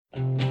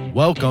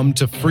Welcome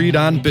to Freed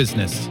on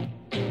Business.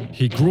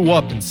 He grew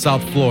up in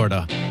South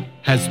Florida,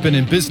 has been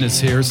in business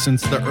here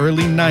since the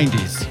early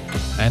 90s,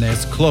 and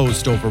has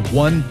closed over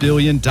 $1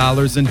 billion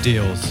in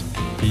deals.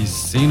 He's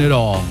seen it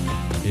all.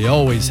 He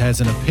always has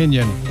an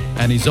opinion,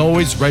 and he's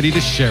always ready to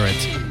share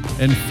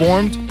it.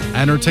 Informed,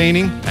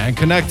 entertaining, and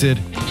connected,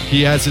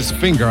 he has his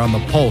finger on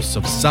the pulse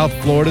of South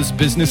Florida's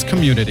business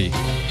community.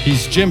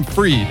 He's Jim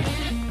Freed,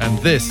 and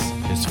this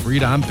is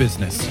Freed on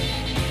Business.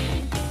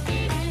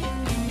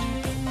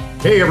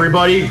 Hey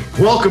everybody,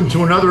 welcome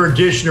to another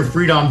edition of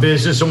Freed on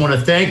Business. I want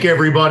to thank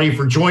everybody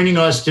for joining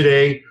us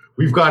today.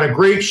 We've got a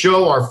great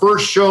show. Our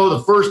first show,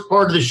 the first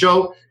part of the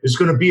show is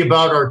going to be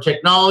about our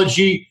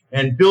technology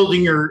and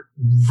building your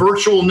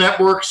virtual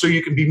network so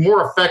you can be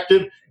more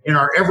effective in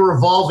our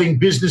ever-evolving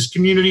business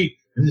community.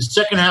 In the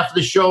second half of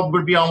the show, I'm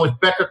going to be on with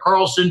Becca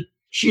Carlson.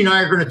 She and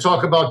I are going to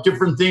talk about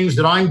different things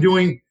that I'm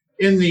doing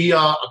in the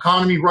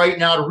economy right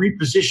now to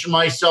reposition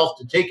myself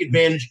to take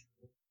advantage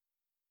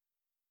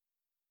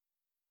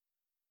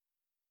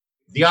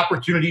the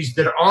opportunities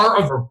that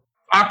are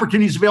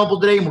opportunities available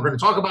today, and we're going to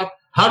talk about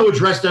how to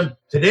address them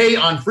today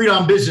on Freed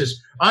on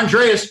Business.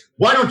 Andreas,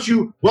 why don't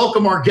you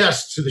welcome our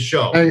guests to the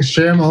show? Thanks,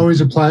 Jim.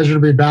 Always a pleasure to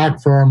be back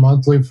for our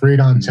monthly Freed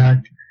on Tech,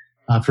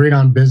 Freed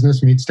on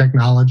Business meets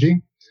technology.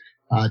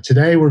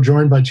 Today, we're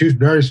joined by two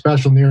very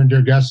special near and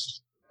dear guests,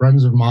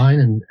 friends of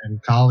mine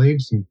and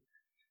colleagues, and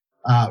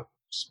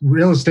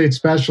real estate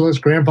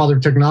specialist, grandfather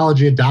of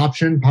technology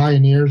adoption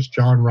pioneers,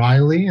 John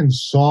Riley and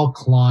Saul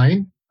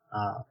Klein,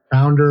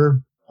 founder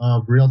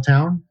of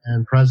Realtown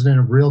and president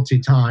of Realty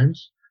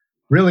Times.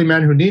 Really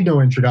men who need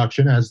no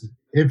introduction, as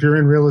if you're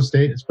in real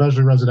estate,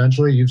 especially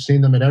residentially, you've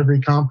seen them at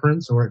every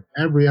conference or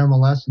at every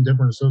MLS and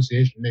different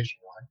association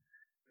nationwide.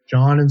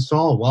 John and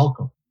Saul,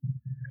 welcome.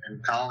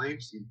 And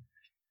colleagues.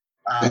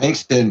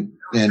 Thanks,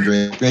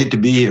 Andrea. Great to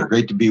be here.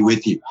 Great to be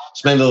with you.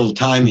 Spend a little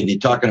time with you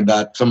talking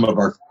about some of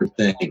our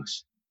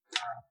things.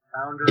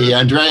 Hey,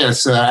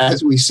 Andreas,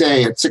 as we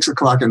say at 6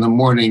 o'clock in the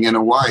morning in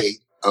Hawaii,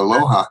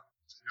 aloha.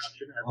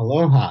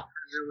 Aloha.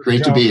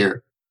 Great to be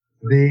here.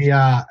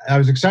 I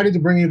was excited to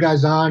bring you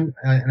guys on,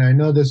 and I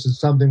know this is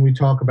something we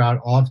talk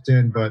about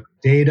often, but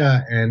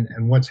data and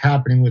what's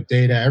happening with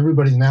data.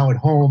 Everybody's now at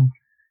home.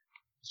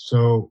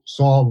 So,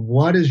 Saul,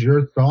 what is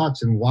your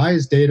thoughts, and why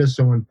is data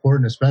so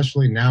important,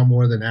 especially now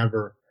more than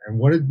ever? And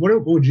what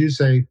would you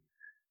say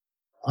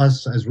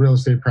us as real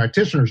estate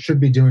practitioners should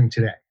be doing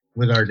today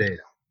with our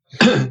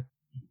data?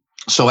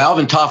 So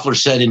Alvin Toffler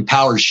said in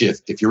Power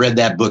Shift, if you read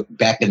that book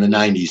back in the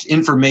 90s,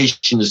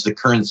 information is the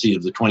currency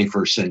of the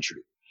 21st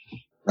century,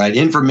 right?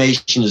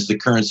 Information is the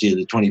currency of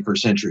the 21st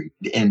century,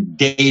 and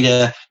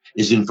data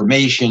is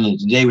information. And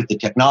today with the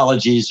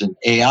technologies and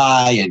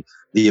AI and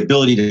the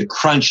ability to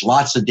crunch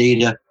lots of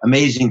data,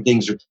 amazing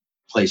things are in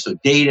place. So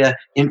data,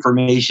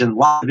 information,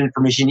 lot of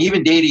information,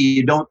 even data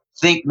you don't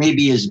think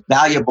maybe is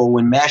valuable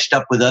when mashed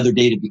up with other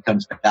data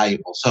becomes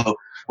valuable. So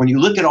when you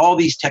look at all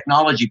these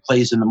technology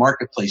plays in the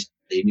marketplace,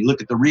 and you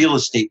look at the real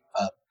estate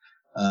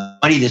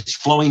money that's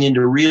flowing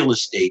into real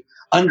estate,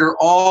 under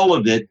all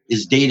of it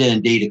is data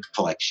and data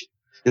collection.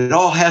 It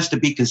all has to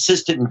be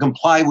consistent and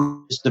comply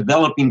with this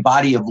developing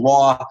body of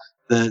law,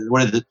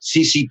 the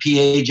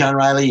CCPA, John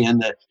Riley,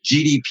 and the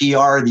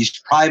GDPR, these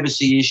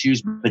privacy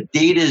issues. But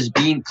data is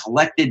being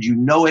collected. You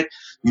know it.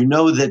 You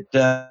know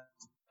that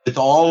with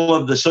all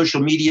of the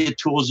social media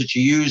tools that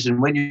you use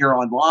and when you're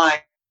online,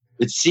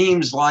 it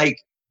seems like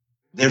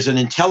there's an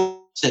intelligence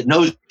that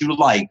knows what you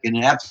like,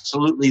 and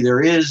absolutely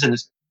there is, and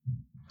it's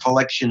a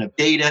collection of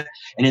data.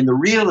 And in the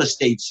real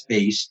estate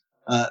space,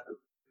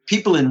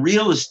 people in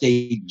real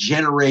estate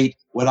generate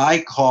what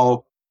I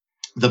call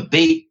the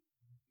bait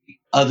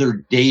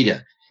other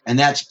data, and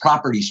that's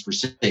properties for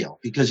sale,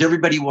 because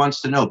everybody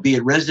wants to know, be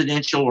it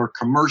residential or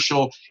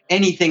commercial,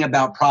 anything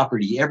about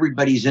property.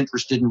 Everybody's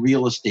interested in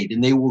real estate,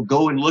 and they will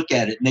go and look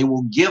at it, and they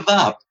will give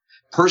up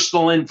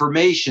personal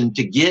information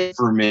to get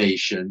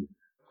information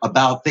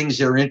about things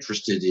they're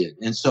interested in.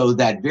 And so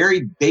that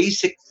very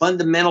basic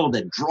fundamental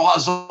that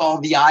draws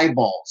all the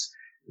eyeballs,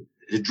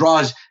 it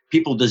draws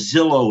people to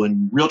Zillow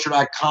and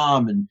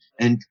Realtor.com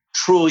and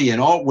Trulia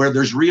and all, where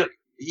there's real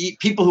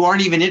people who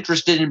aren't even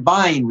interested in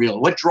buying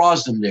real. What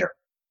draws them there?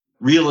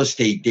 Real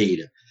estate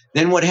data.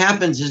 Then what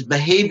happens is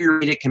behavior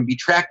data can be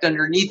tracked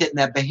underneath it, and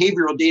that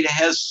behavioral data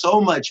has so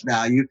much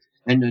value,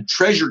 and the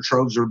treasure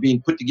troves are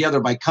being put together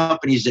by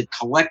companies that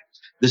collect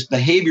this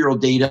behavioral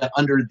data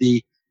under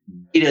the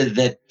data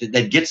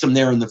that gets them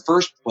there in the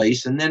first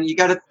place. And then you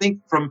got to think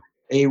from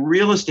a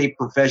real estate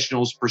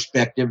professional's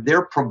perspective,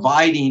 they're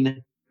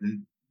providing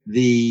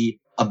the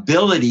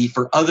ability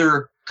for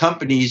other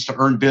companies to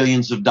earn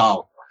billions of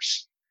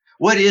dollars.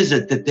 What is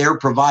it that they're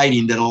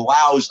providing that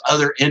allows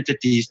other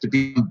entities to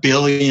be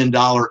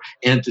billion-dollar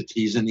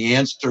entities? And the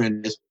answer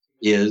in this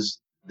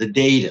is the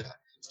data.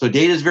 So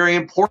data is very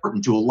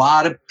important to a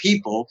lot of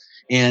people,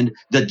 and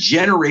the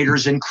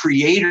generators and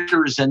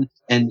creators and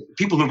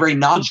people who are very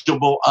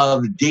knowledgeable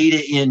of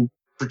data in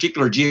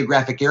particular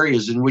geographic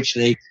areas in which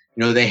they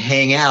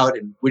hang out,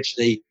 in which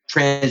they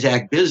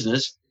transact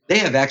business. they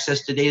have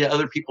access to data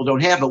other people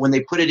don't have. But when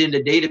they put it into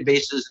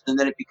databases and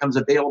then it becomes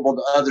available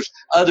to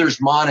others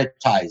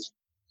monetize.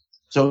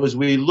 So as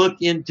we look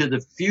into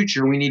the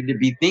future, we need to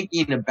be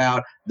thinking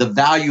about the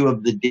value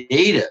of the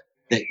data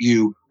that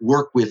you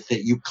work with,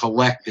 that you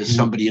collect as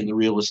somebody in the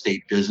real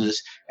estate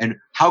business, and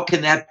how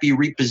can that be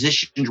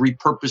repositioned,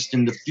 repurposed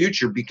in the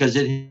future because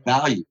it has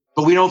value.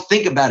 But we don't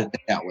think about it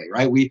that way,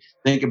 right? We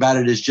think about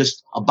it as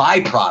just a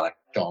byproduct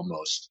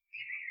almost.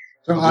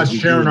 So us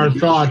sharing our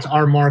thoughts,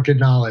 our market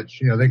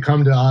knowledge, they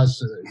come to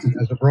us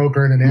as a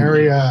broker in an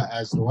area,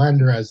 as the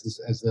lender, as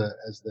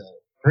the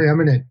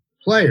preeminent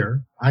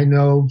player. I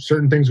know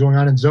certain things going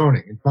on in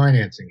zoning and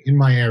financing in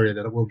my area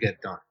that will get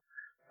done.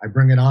 I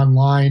bring it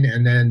online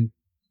and then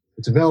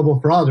it's available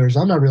for others.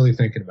 I'm not really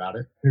thinking about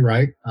it. You're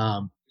right.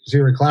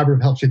 Zero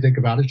Collaborative helps you think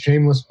about it.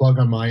 Shameless plug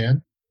on my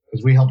end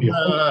because we help you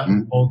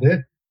hold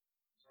it.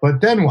 But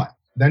then what?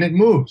 Then it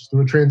moves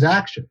through a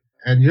transaction.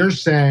 And you're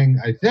saying,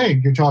 I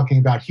think you're talking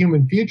about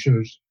human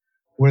futures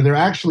where they're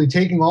actually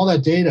taking all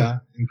that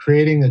data and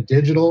creating a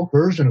digital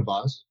version of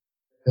us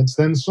that's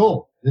then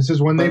sold. This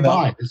is when they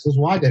buy. This is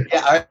why they buy.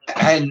 Yeah, I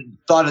hadn't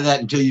thought of that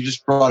until you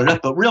just brought it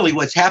up. But really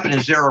what's happened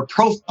is there are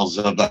profiles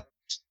of us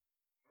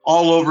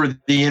all over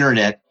the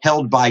internet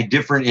held by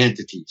different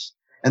entities.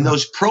 And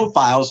those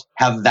profiles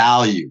have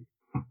value.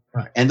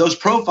 Right. And those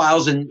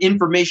profiles and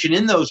information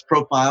in those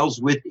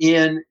profiles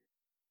within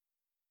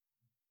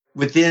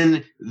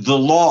the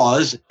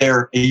laws,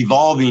 they're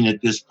evolving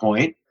at this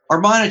point,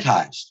 are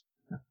monetized.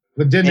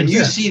 And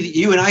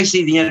you and I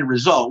see the end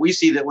result. We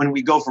see that when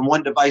we go from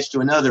one device to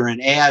another, an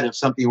ad of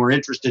something we're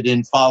interested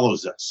in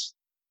follows us.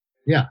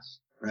 Yes.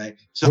 Right.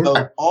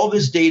 So all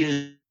this data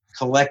is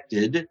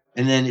collected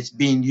and then it's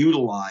being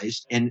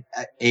utilized. And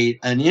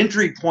an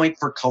entry point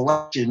for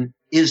collection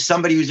is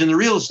somebody who's in the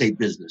real estate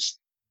business,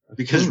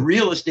 because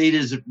real estate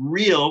is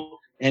real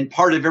and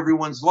part of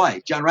everyone's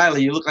life. John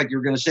Riley, you look like you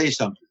were going to say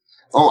something.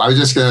 Oh, I was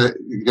just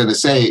going to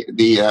say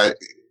the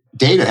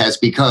data has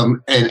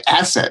become an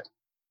asset,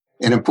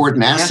 an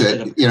important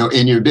asset,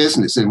 in your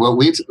business. And what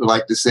we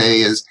like to say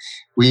is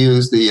we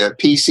use the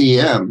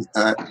PCM.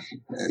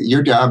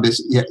 Your job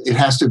is, it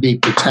has to be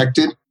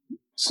protected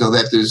so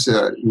that there's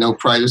no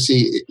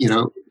privacy,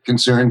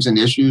 concerns and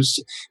issues.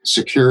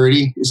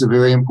 Security is a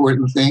very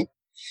important thing.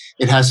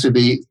 It has to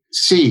be,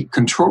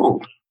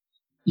 controlled.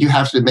 You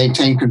have to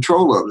maintain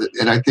control of it.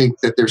 And I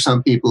think that there's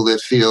some people that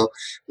feel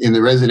in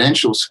the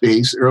residential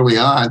space early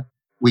on,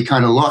 we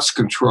kind of lost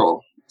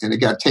control and it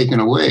got taken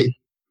away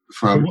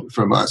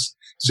from us.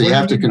 So you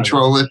have to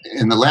control it.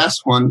 And the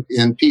last one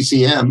in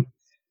PCM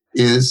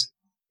is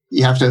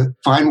you have to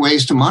find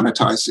ways to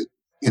monetize it.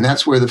 And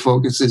that's where the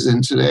focus is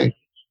in today.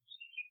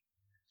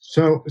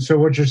 So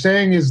what you're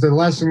saying is the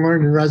lesson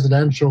learned in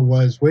residential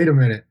was, wait a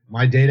minute,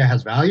 my data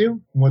has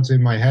value. What's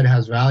in my head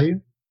has value.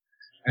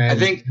 And I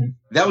think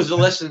that was the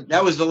lesson.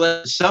 That was the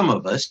lesson, some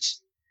of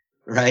us,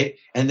 right?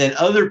 And then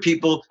other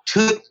people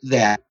took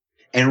that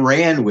and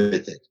ran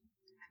with it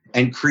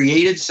and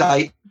created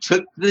sites,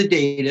 took the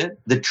data.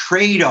 The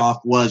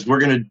trade-off was we're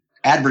going to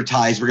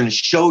advertise, we're going to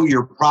show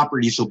your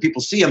property so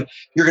people see them.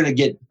 You're going to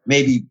get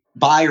maybe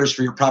buyers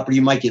for your property.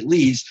 You might get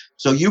leads.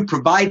 So you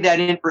provide that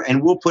info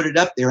and we'll put it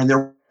up there. And there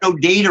were no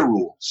data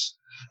rules.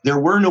 There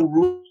were no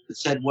rules that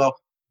said, well,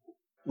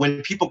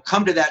 when people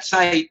come to that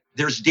site,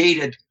 there's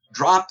data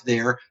drop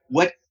there.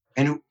 What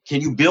and can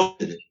you build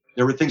it?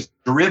 There were things,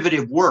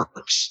 derivative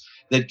works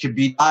that could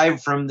be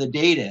derived from the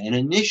data. And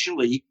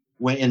initially,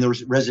 when in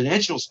the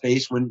residential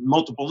space, when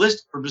multiple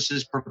list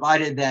services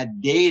provided that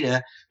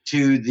data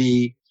to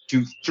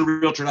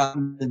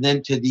Realtor.com and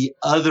then to the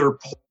other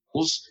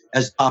portals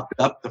as popped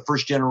up, the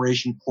first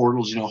generation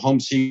portals,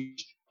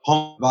 HomeSeek,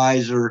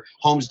 HomeAdvisor,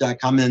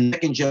 Homes.com, and the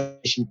second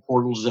generation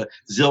portals,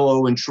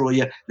 Zillow and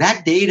Trulia.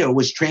 That data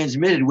was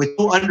transmitted with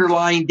no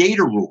underlying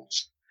data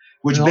rules,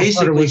 which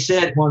basically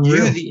said,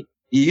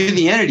 you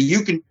the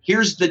entity,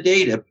 here's the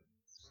data,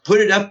 put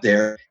it up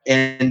there.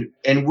 And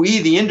we,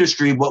 the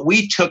industry, what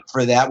we took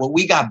for that, what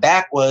we got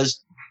back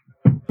was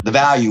the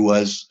value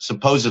was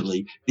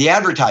supposedly the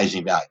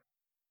advertising value,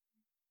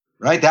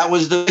 right? That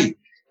was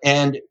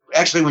and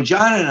actually when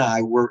John and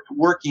I were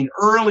working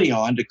early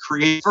on to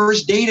create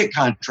first data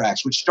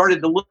contracts, which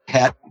started to look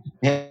at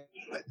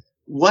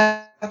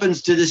what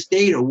happens to this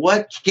data?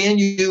 What can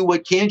you do?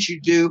 What can't you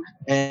do?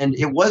 And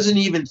it wasn't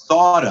even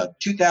thought of.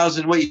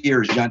 2000, what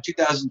years, John?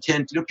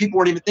 2010. People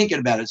weren't even thinking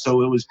about it.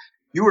 So it was,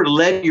 you were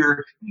letting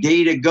your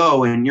data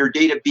go, and your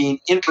data being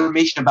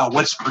information about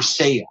what's for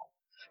sale.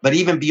 But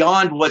even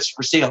beyond what's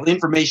for sale,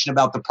 information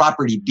about the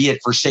property, be it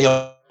for sale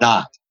or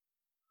not.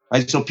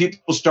 Right? So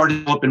people started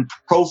developing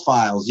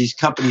profiles, these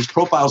companies,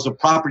 profiles of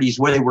properties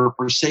where they were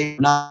for sale,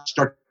 not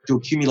start to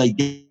accumulate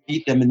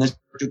data them, and then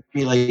start to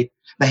accumulate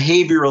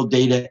behavioral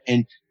data,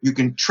 and you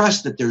can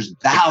trust that there's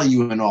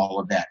value in all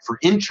of that for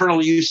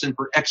internal use and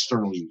for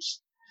external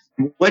use.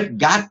 What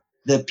got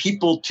the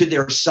people to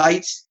their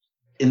sites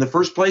in the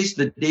first place?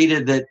 The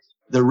data that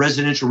the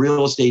residential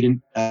real estate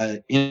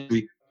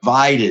industry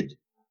provided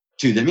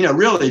to them.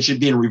 Really, it should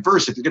be in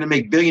reverse. If you're going to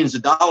make billions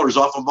of dollars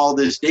off of all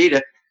this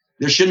data,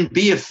 There shouldn't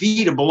be a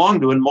fee to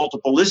belong to a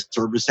multiple list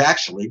service,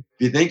 actually, if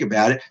you think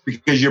about it,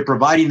 because you're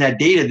providing that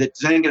data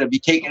that's then going to be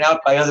taken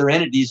out by other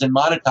entities and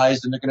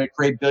monetized, and they're going to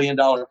create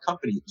billion-dollar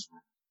companies.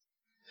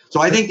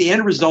 So I think the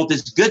end result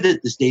is good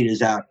that this data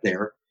is out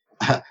there.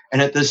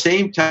 And at the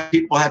same time,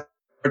 people have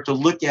to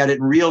look at it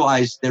and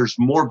realize there's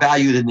more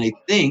value than they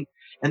think.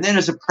 And then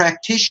as a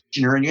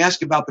practitioner, and you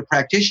ask about the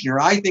practitioner,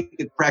 I think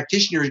the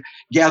practitioner is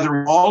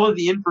gathering all of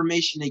the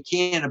information they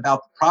can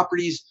about the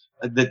properties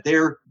that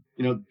they're,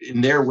 in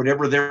their,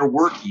 whatever they're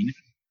working,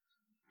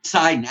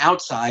 inside and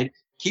outside,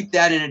 keep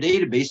that in a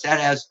database that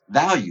has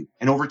value.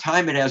 And over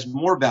time, it has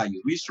more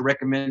value. We used to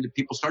recommend that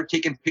people start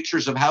taking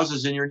pictures of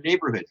houses in your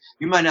neighborhood.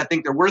 You might not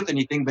think they're worth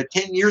anything, but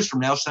 10 years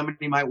from now,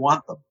 somebody might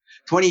want them.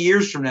 20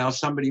 years from now,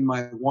 somebody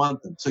might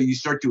want them. So you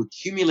start to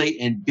accumulate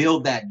and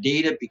build that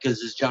data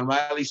because, as John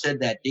Riley said,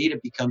 that data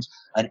becomes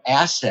an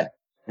asset.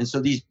 And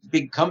so these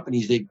big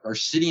companies, they are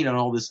sitting on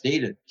all this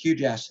data,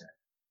 huge asset.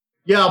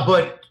 Yeah,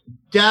 but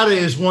data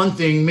is one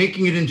thing.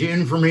 Making it into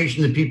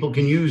information that people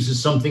can use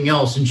is something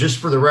else. And just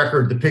for the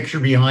record, the picture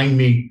behind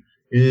me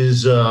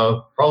is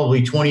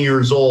probably 20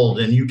 years old,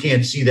 and you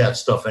can't see that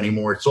stuff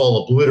anymore. It's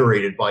all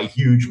obliterated by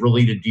huge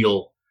related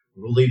deals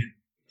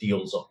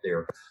up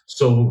there.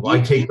 So I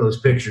take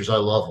those pictures. I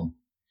love them.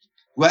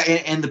 Well,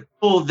 and the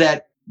people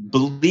that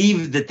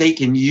believe that they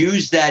can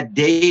use that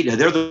data,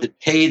 they're the that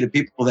pay the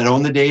people that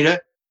own the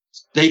data.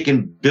 They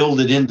can build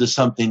it into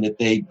something that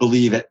they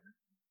believe it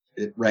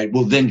right,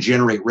 will then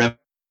generate revenue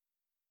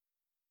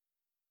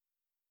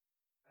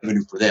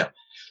for them.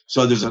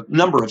 So there's a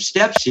number of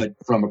steps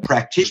from a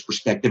practitioner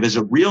perspective. As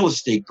a real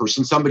estate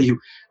person, somebody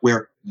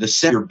where the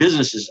center of your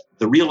business is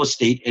the real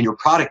estate and your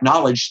product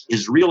knowledge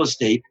is real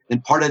estate,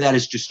 then part of that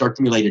is to start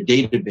to accumulate a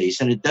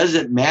database. And it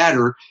doesn't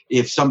matter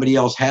if somebody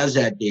else has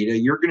that data.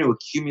 You're going to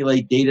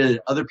accumulate data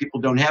that other people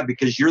don't have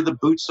because you're the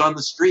boots on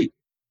the street.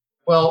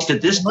 Well,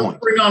 at this point, let's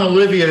bring on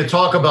Olivia to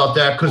talk about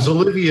that, because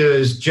Olivia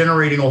is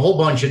generating a whole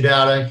bunch of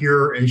data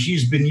here, and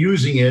she's been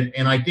using it.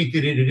 And I think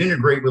that it'd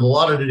integrate with a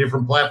lot of the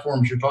different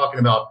platforms you're talking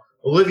about.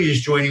 Olivia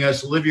is joining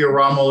us. Olivia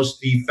Ramos,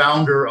 the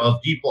founder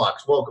of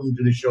DeepBlocks. Welcome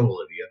to the show,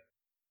 Olivia.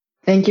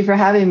 Thank you for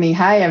having me.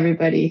 Hi,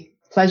 everybody.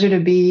 Pleasure to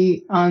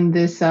be on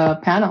this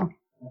panel.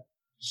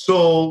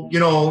 So,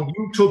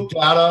 you took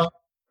data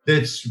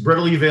that's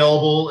readily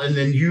available, and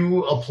then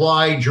you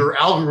applied your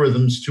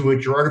algorithms to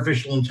it, your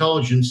artificial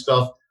intelligence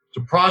stuff, to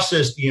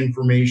process the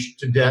information,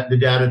 the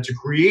data to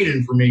create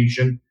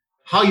information.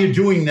 How are you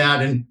doing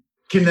that? And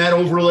can that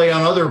overlay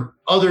on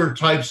other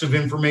types of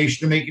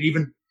information to make it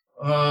even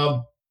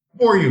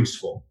more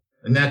useful?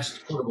 And that's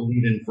sort of a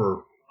lead-in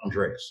for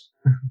Andreas.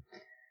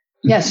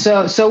 Yes,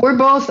 so we're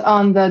both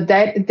on the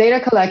data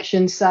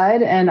collection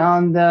side and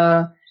on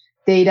the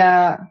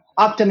data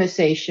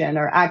optimization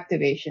or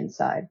activation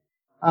side.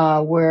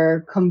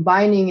 We're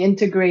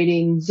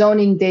integrating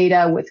zoning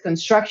data with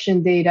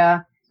construction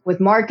data, with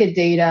market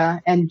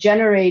data, and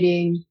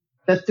generating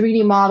the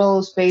 3D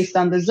models based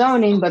on the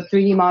zoning, but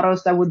 3D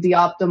models that would be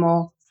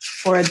optimal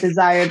for a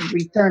desired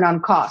return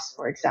on cost,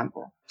 for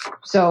example.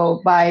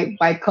 So by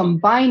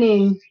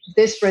combining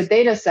disparate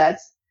data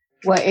sets,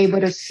 we're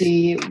able to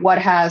see what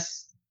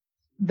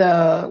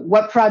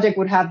project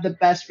would have the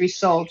best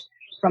result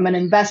from an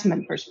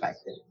investment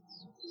perspective.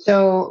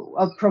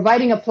 So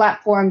providing a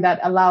platform that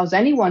allows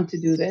anyone to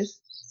do this,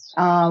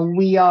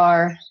 we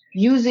are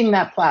using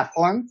that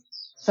platform.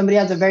 Somebody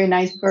has a very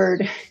nice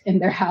bird in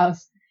their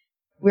house.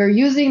 We're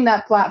using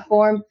that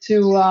platform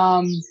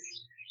to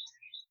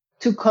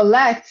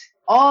collect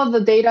all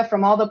the data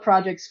from all the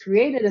projects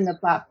created in the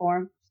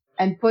platform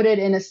and put it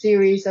in a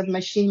series of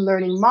machine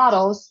learning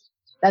models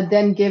that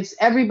then gives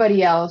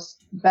everybody else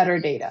better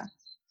data.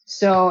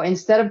 So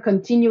instead of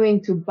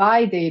continuing to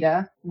buy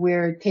data,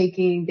 we're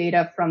taking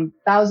data from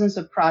thousands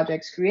of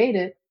projects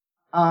created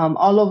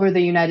all over the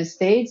United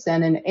States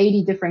and in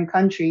 80 different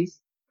countries.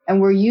 And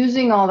we're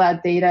using all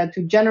that data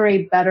to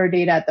generate better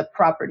data at the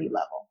property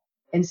level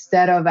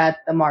instead of at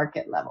the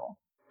market level.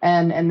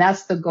 And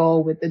that's the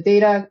goal with the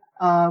data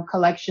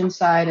collection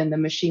side and the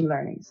machine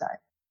learning side.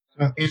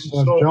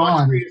 So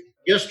John,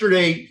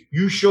 yesterday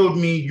you showed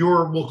me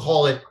your, we'll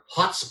call it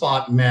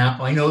hotspot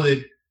map. I know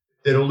that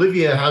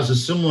Olivia has a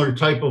similar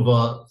type of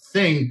a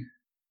thing.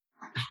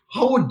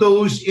 How would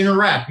those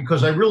interact?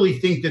 Because I really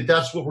think that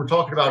that's what we're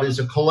talking about is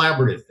a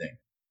collaborative thing.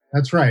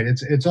 That's right.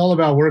 It's all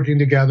about working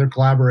together,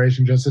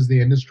 collaboration, just as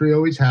the industry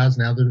always has.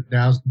 Now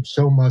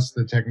so must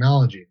the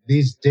technology.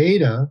 These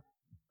data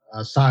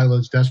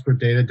silos, disparate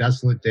data,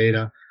 desolate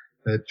data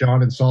that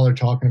John and Saul are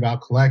talking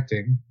about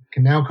collecting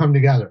can now come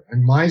together.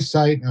 And my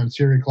site on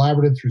Siri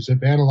Collaborative through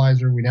Zip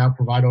Analyzer, we now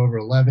provide over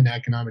 11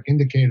 economic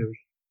indicators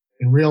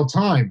in real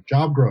time: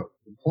 job growth,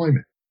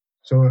 employment.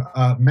 So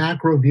a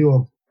macro view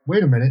of,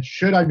 wait a minute,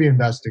 should I be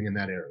investing in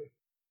that area?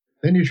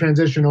 Then you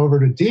transition over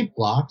to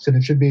DeepBlocks, and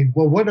it should be,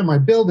 well, what am I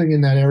building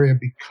in that area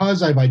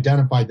because I've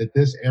identified that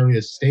this area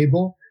is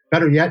stable?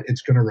 Better yet,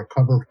 it's going to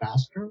recover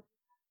faster.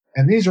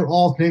 And these are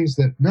all things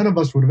that none of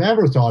us would have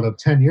ever thought of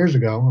 10 years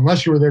ago,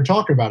 unless you were there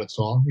talking about it,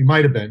 Saul. You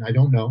might have been, I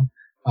don't know,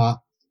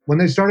 when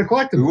they started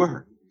collecting. We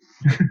were.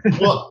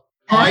 Well,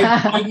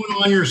 I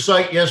went on your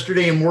site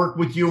yesterday and worked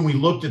with you, and we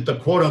looked at the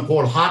quote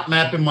unquote hot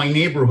map in my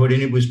neighborhood,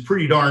 and it was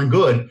pretty darn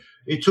good.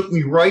 It took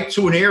me right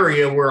to an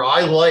area where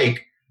I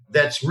like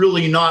that's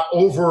really not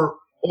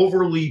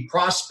overly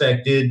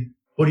prospected,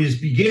 but is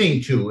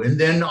beginning to. And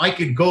then I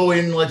could go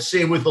in, let's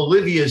say, with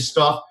Olivia's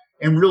stuff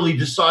and really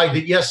decide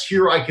that, yes,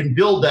 here I can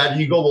build that.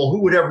 And you go, well,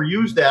 who would ever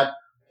use that?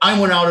 I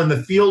went out in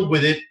the field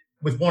with it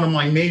with one of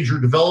my major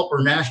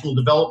national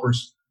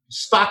developers,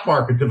 stock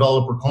market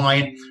developer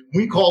client.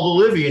 We called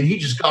Olivia, and he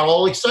just got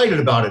all excited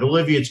about it.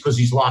 Olivia, it's because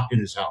he's locked in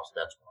his house.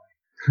 That's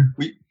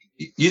why.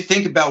 You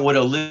think about what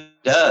Olivia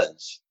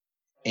does,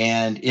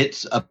 and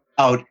it's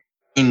about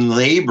in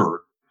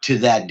labor to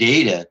that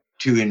data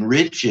to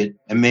enrich it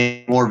and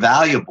make it more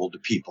valuable to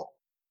people.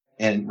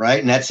 And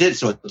that's it.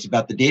 So it's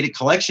about the data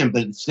collection,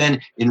 but it's then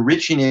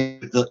enriching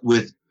it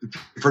with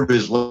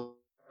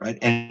right?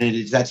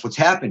 And that's what's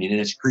happening. And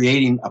it's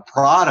creating a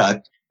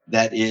product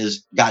that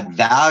is got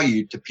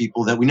value to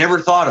people that we never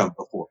thought of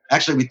before.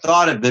 Actually, we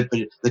thought of it, but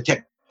the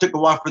tech took a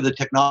while for the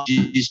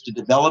technologies to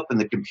develop and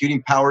the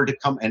computing power to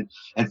come and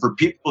for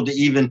people to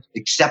even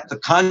accept the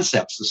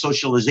concepts, the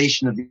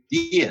socialization of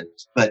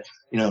ideas. But,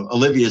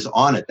 Olivia's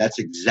on it. That's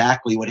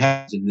exactly what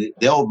happens. And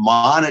they'll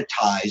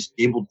monetize,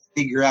 able to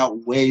figure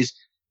out ways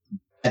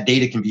that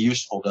data can be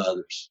useful to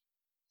others.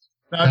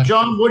 Now,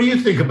 John, what do you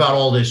think about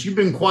all this? You've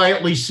been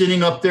quietly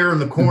sitting up there in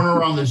the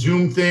corner on the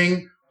Zoom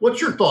thing.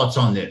 What's your thoughts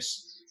on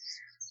this?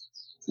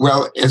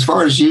 Well, as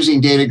far as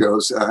using data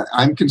goes,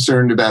 I'm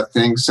concerned about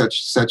things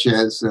such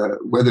as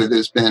whether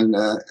there's been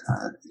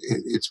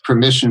it's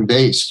permission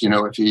based.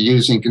 If you're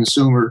using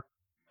consumer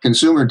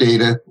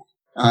data,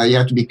 you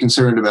have to be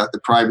concerned about the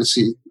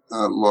privacy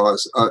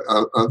laws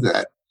of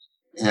that.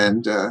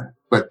 And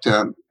but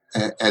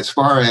as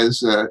far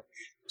as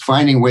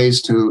finding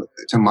ways to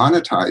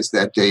monetize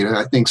that data,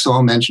 I think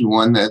Saul mentioned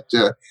one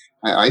that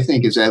I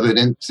think is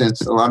evident, since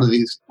a lot of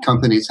these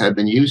companies have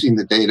been using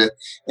the data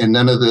and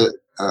none of the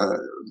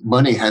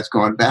money has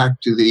gone back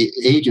to the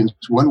agents.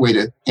 One way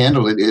to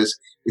handle it is,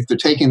 if they're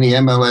taking the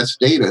MLS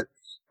data,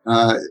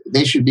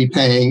 they should be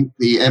paying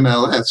the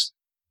MLS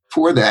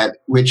for that,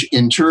 which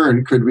in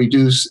turn could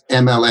reduce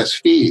MLS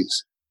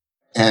fees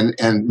and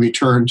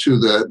return to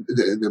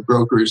the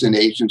brokers and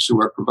agents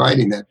who are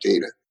providing that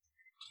data.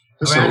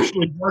 I'm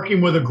actually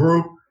working with a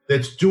group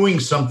that's doing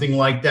something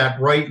like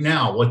that right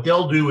now. What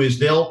they'll do is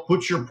they'll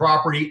put your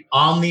property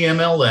on the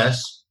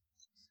MLS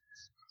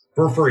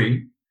for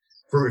free,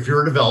 if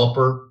you're a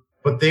developer,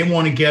 but they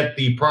want to get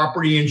the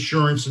property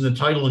insurance and the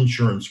title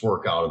insurance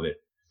work out of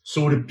it.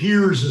 So it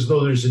appears as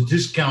though there's a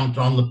discount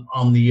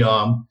on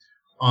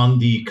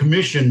the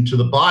commission to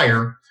the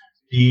buyer.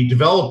 The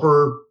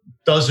developer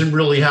doesn't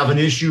really have an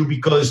issue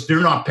because they're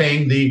not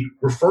paying the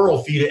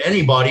referral fee to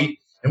anybody.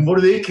 And what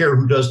do they care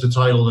who does the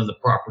title and the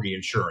property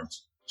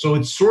insurance? So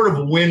it's sort of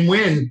a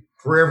win-win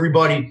for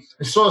everybody.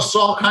 I saw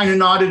Saul kind of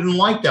nodded and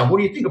liked that. What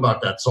do you think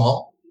about that,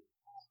 Saul?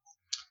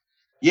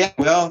 Yeah,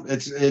 well,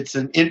 it's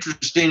an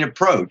interesting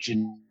approach,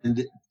 and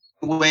the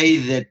way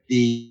that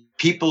the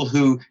people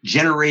who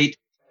generate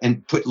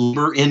and put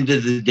labor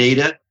into the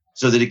data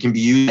so that it can be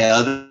used by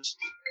others,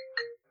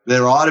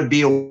 there ought to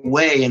be a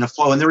way and a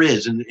flow, and there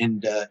is,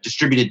 in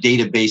distributed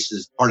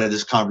databases, part of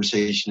this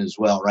conversation as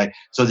well, right?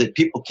 So that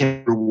people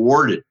can be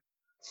rewarded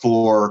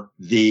for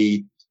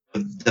the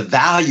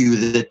value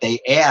that they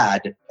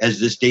add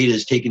as this data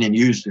is taken and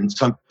used, and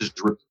some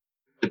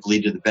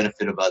respectively to the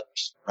benefit of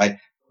others, right?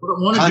 What I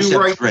want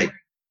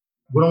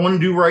to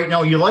do right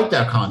now, you like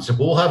that concept.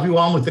 We'll have you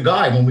on with the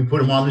guy when we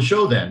put him on the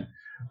show then.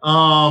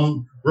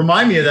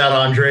 Remind me of that,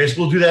 Andreas.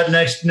 We'll do that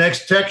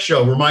next tech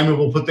show. Remind me,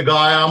 we'll put the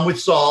guy on with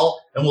Saul,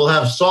 and we'll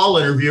have Saul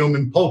interview him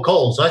and poke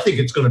holes. I think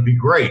it's going to be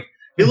great.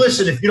 Hey,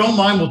 listen, if you don't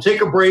mind, we'll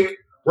take a break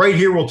right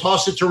here. We'll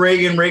toss it to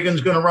Reagan. Reagan's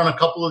going to run a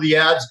couple of the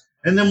ads,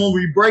 and then we'll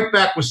be right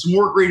back with some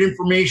more great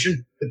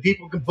information that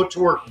people can put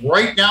to work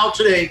right now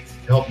today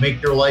to help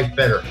make their life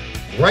better.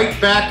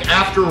 Right back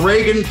after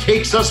Reagan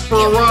takes us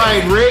for a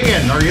ride.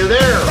 Reagan, are you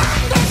there?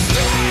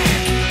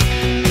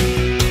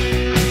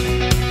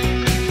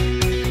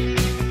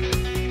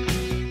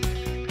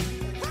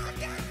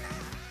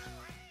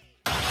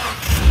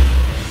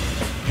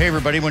 Hey,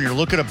 everybody, when you're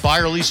looking to buy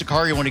or lease a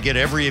car, you want to get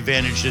every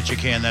advantage that you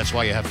can. That's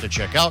why you have to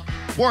check out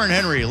Warren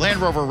Henry, Land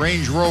Rover,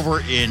 Range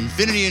Rover,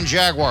 Infiniti, and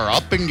Jaguar.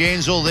 Up in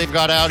Gainesville, they've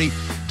got Audi.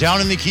 Down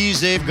in the Keys,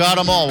 they've got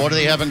them all. What do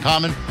they have in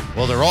common?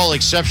 Well, they're all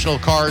exceptional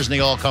cars, and they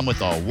all come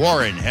with a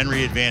Warren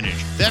Henry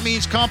Advantage. That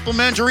means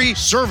complimentary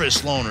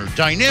service loaner,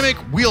 dynamic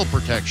wheel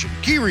protection,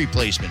 key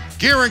replacement,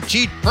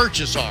 guaranteed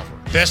purchase offer,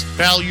 best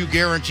value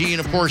guarantee, and,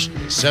 of course,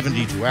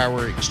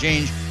 72-hour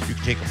exchange. You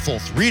can take a full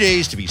 3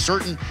 days to be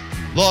certain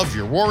you love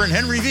your Warren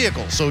Henry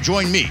vehicle. So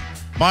join me,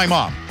 my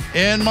mom,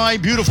 and my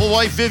beautiful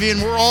wife,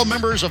 Vivian. We're all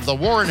members of the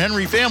Warren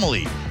Henry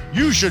family.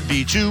 You should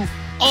be, too.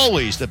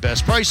 Always the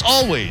best price,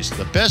 always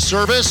the best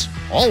service,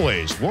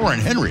 always Warren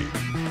Henry.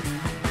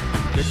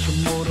 Get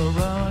your motor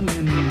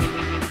running.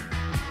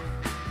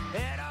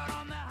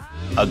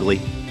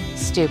 Ugly.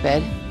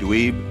 Stupid.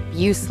 Dweeb.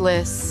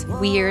 Useless.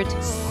 Weird.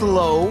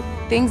 Slow.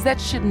 Things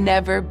that should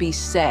never be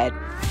said.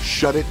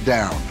 Shut it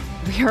down.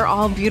 We are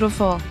all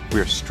beautiful.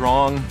 We're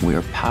strong.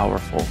 We're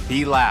powerful.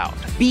 Be loud.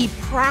 Be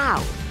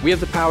proud. We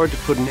have the power to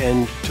put an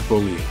end to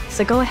bullying.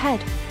 So go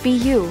ahead. Be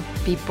you.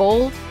 Be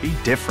bold. Be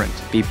different.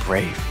 Be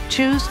brave.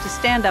 Choose to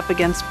stand up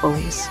against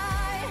bullies.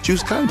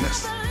 Choose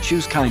kindness.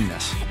 Choose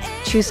kindness.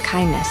 Choose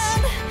kindness.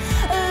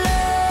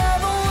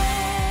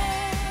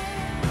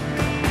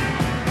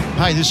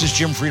 Hi, this is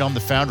Jim Fried. I'm the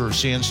founder of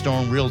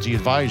Sandstone Realty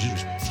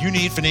Advisors. If you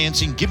need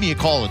financing, give me a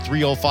call at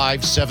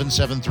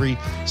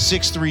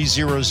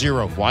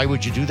 305-773-6300. Why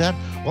would you do that?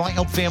 Well, I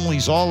help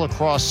families all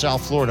across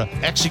South Florida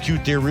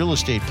execute their real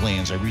estate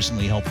plans. I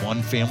recently helped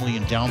one family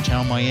in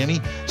downtown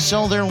Miami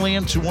sell their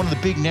land to one of the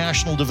big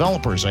national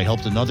developers. I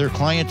helped another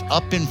client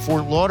up in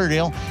Fort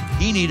Lauderdale.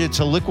 He needed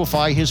to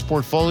liquefy his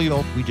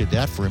portfolio. We did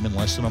that for him in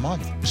less than a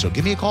month. So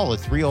give me a call at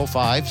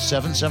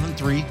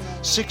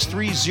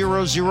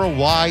 305-773-6300.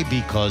 Why?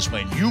 Because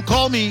when you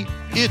call me,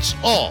 it's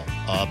all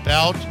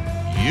about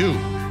you.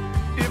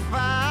 If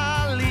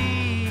I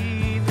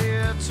leave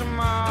here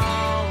tomorrow.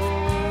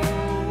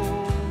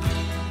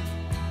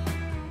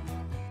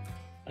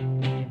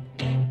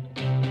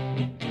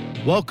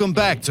 Welcome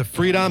back to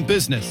Fried on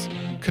Business.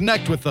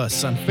 Connect with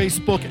us on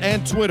Facebook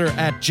and Twitter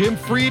at Jim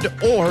Fried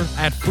or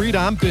at Fried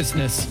on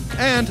Business,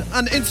 and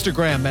on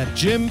Instagram at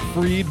Jim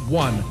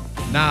Fried1.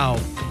 Now,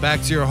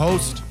 back to your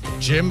host,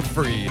 Jim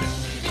Fried.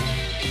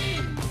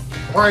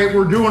 All right,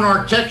 we're doing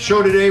our tech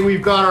show today.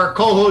 We've got our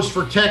co-host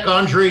for tech,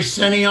 Andre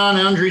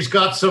Senion. Andre's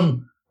got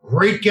some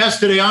great guests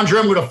today. Andre,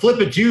 I'm going to flip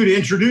it to you to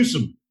introduce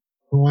them.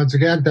 Well, once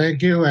again,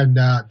 thank you. And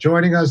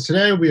joining us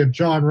today, we have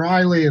John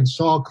Riley and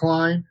Saul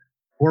Klein,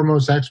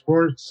 foremost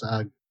experts,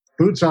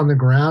 boots on the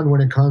ground when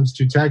it comes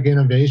to tech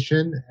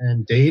innovation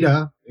and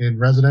data in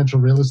residential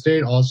real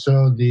estate.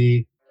 Also,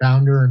 the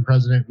founder and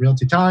president of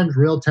Realty Times,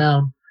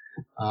 Realtown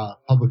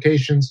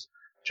Publications.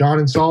 John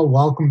and Saul,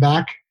 welcome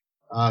back.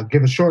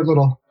 Give a short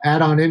little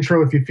add-on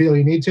intro if you feel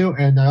you need to.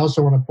 And I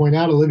also want to point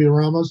out Olivia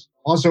Ramos,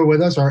 also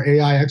with us, our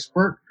AI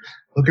expert.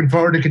 Looking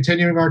forward to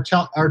continuing our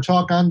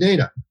talk on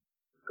data.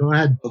 Go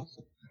ahead.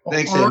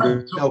 Thanks, All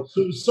Andrew. right.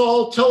 So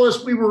Saul, tell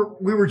us, we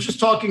were just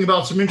talking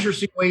about some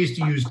interesting ways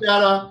to use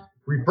data,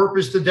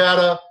 repurpose the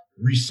data,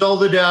 resell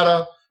the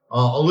data.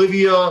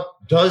 Olivia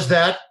does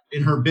that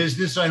in her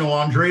business. I know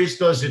Andres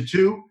does it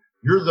too.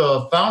 You're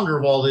the founder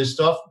of all this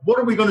stuff. What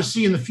are we going to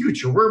see in the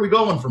future? Where are we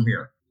going from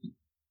here?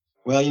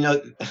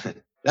 Well,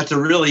 that's a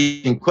really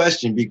interesting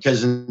question,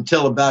 because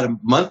until about a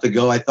month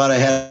ago, I thought I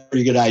had a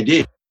pretty good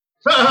idea.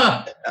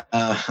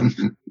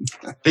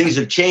 Things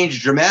have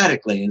changed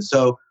dramatically. And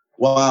so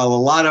while a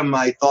lot of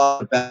my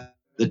thought about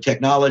the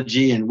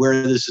technology and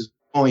where this is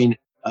going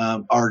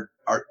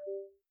that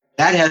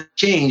has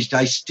changed,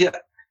 I still,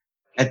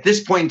 at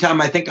this point in time,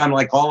 I think I'm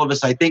like all of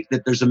us, I think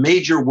that there's a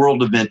major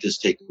world event that's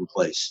taking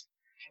place.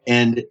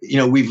 And,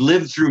 we've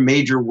lived through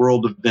major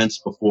world events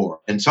before,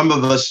 and some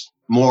of us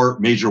more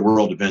major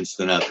world events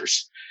than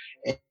others.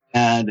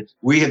 And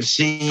we have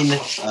seen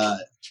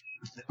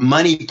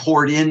money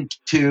poured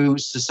into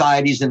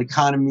societies and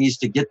economies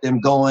to get them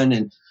going.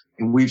 And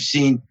we've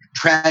seen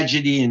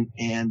tragedy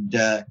and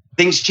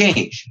things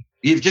change.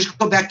 You just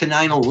go back to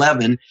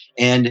 9/11,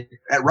 and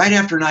right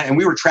after 9, and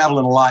we were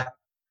traveling a lot,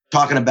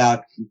 talking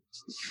about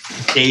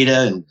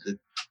data and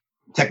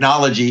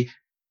technology,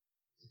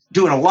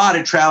 doing a lot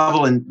of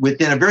travel. And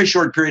within a very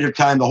short period of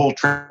time, the whole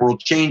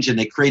world changed, and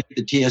they created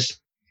the TS.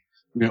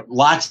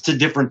 Lots of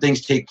different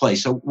things take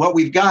place. So what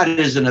we've got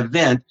is an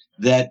event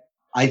that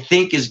I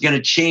think is going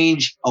to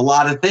change a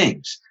lot of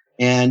things.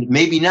 And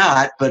maybe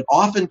not, but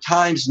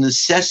oftentimes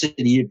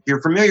necessity, if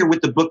you're familiar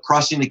with the book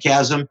Crossing the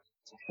Chasm,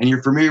 and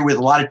you're familiar with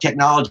a lot of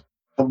technology,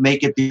 don't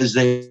make it because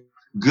they're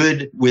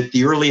good with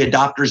the early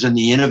adopters and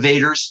the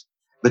innovators,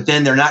 but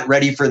then they're not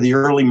ready for the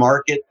early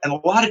market. And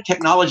a lot of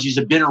technologies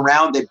have been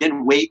around. They've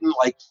been waiting.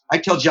 Like I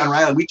tell John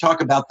Riley, we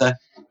talk about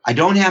I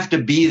don't have to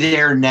be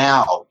there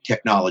now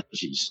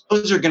technologies.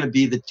 Those are going to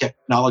be the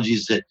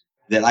technologies that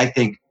I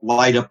think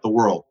light up the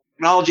world.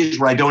 Technologies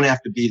where I don't have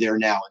to be there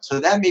now. And so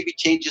that maybe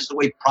changes the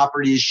way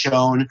property is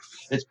shown.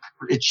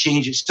 It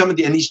changes and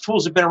these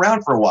tools have been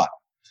around for a while.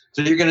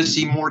 So you're going to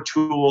see more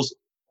tools,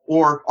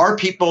 or are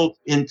people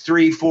in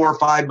 3, 4,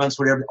 5 months,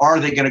 whatever, are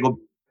they going to go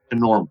to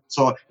normal?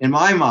 So in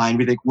my mind,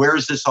 we think, where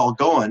is this all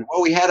going?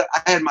 Well, I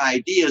had my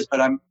ideas, but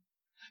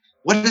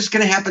what is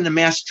going to happen to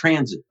mass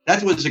transit?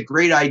 That was a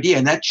great idea,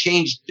 and that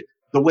changed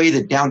the way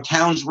that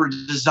downtowns were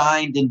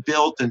designed and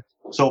built. And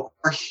so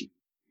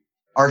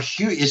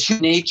is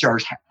human nature, our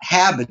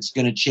habits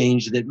going to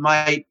change that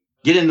might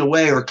get in the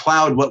way or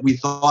cloud what we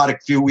thought a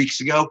few weeks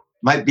ago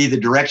might be the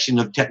direction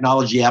of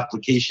technology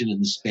application in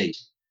the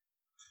space?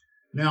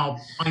 Now,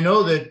 I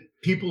know that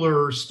people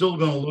are still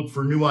going to look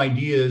for new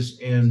ideas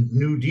and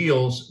new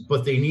deals,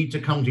 but they need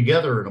to come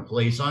together in a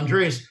place.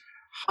 Andres,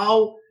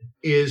 how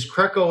is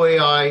Creco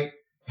AI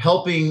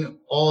helping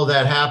all of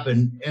that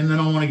happen? And then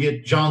I want to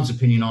get John's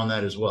opinion on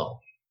that as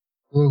well.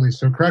 Absolutely.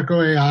 So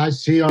Creco AI,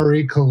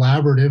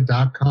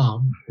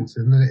 CREcollaborative.com. It's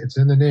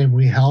in the name.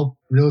 We help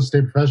real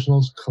estate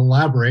professionals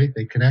collaborate.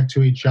 They connect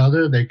to each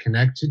other, they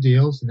connect to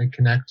deals, and they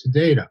connect to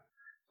data.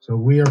 So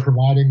we are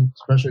providing,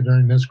 especially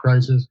during this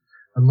crisis,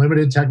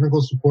 unlimited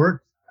technical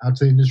support out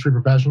to industry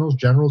professionals,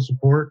 general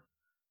support,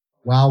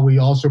 while we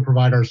also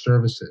provide our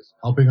services,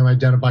 helping them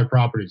identify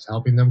properties,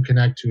 helping them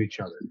connect to each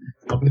other,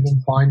 helping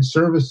them find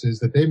services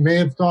that they may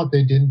have thought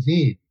they didn't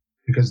need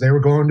because they were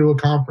going to a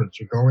conference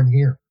or going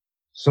here.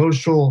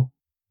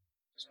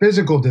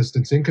 Physical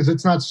distancing, because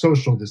it's not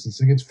social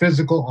distancing, it's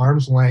physical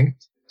arm's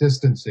length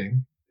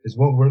distancing is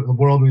the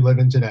world we live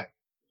in today.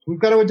 So we've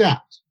got to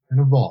adapt and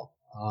evolve.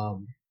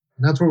 And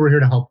that's what we're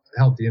here to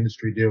help the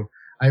industry do.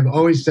 I've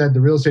always said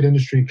the real estate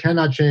industry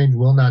cannot change,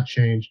 will not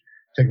change.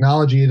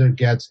 Technology either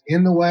gets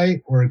in the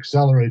way or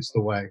accelerates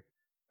the way.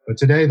 But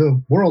today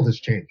the world has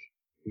changed.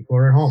 People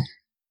are at home.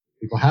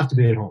 People have to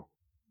be at home.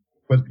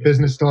 But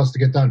business still has to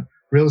get done.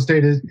 Real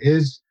estate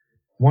is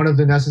one of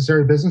the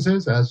necessary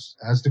businesses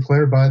as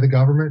declared by the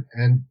government,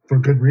 and for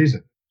good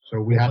reason.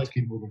 So we have to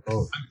keep moving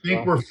forward. I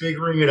think we're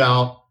figuring it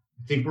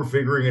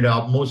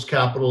out. Most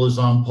capital is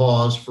on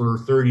pause for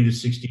 30 to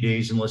 60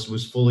 days unless it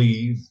was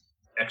fully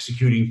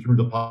executing through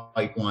the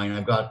pipeline.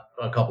 I've got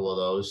a couple of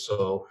those.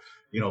 So,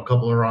 a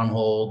couple are on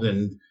hold,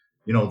 and,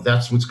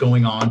 that's what's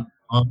going on.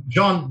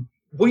 John,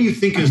 what do you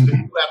think is the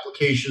new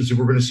applications that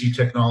we're going to see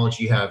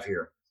technology have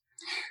here?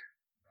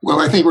 Well,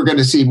 I think we're going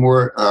to see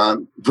more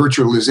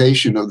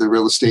virtualization of the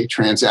real estate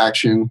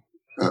transaction,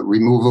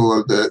 removal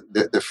of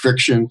the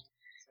friction.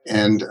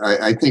 And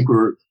I think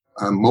we're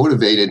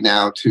motivated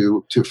now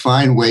to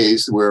find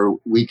ways where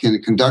we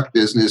can conduct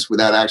business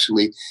without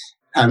actually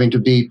having to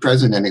be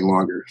present any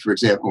longer. For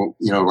example,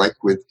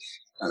 like with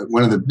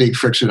one of the big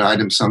friction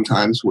items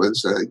sometimes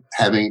was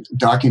having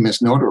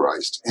documents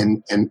notarized.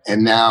 And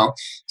now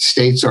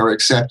states are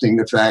accepting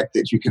the fact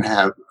that you can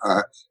have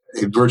a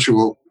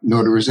virtual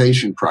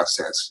notarization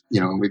process.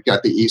 We've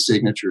got the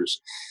e-signatures.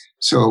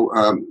 So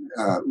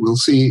we'll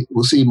see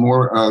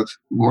more of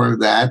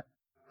that.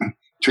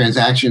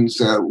 Transactions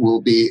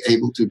will be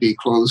able to be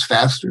closed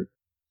faster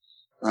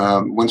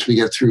once we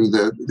get through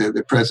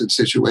the present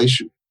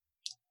situation.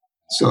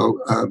 So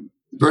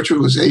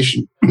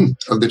virtualization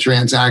of the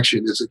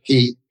transaction is a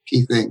key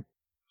thing.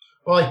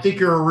 Well, I think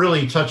you're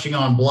really touching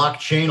on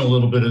blockchain a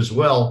little bit as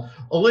well.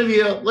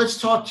 Olivia, let's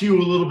talk to you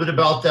a little bit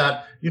about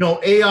that.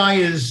 AI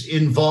is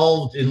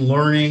involved in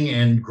learning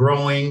and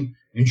growing,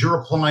 and you're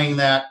applying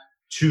that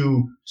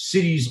to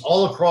cities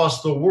all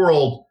across the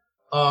world.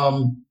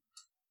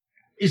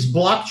 Is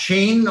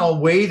blockchain a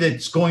way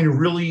that's going to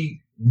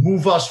really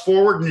move us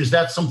forward? And is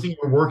that something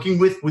you're working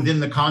with within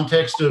the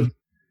context of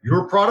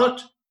your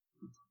product?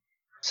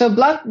 So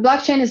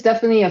blockchain is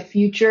definitely a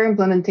future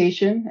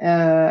implementation,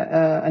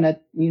 an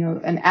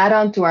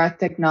add-on to our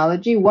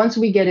technology. Once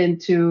we get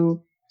into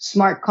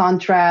smart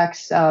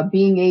contracts,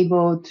 being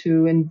able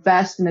to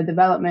invest in a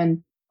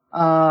development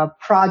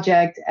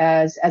project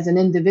as an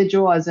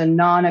individual, as a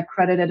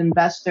non-accredited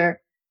investor,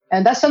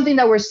 and that's something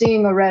that we're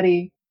seeing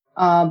already.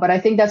 But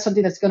I think that's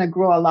something that's going to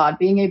grow a lot.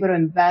 Being able to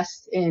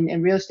invest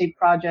in real estate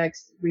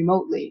projects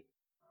remotely.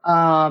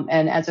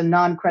 And as a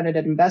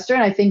non-credited investor.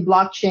 And I think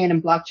blockchain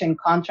and blockchain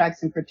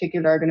contracts in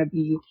particular are going to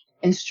be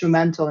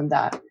instrumental in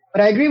that.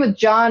 But I agree with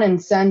John in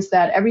the sense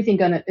that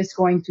everything is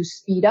going to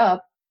speed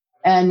up.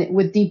 And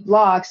with deep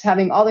blocks,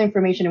 having all the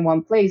information in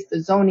one place,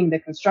 the zoning, the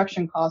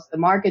construction costs, the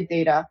market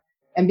data,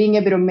 and being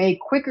able to make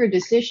quicker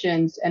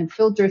decisions and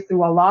filter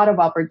through a lot of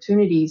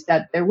opportunities,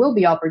 that there will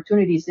be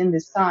opportunities in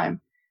this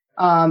time.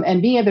 And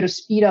being able to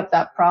speed up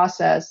that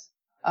process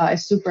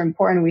is super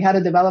important. We had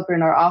a developer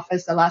in our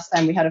office the last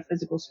time we had a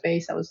physical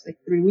space. That was like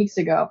 3 weeks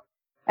ago.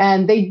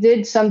 And they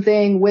did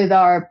something with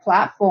our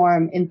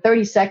platform in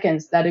 30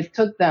 seconds that it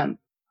took them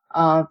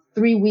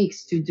 3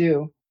 weeks to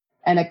do.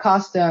 And it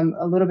cost them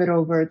a little bit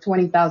over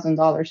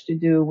 $20,000 to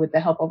do with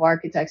the help of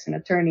architects and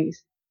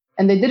attorneys.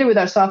 And they did it with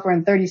our software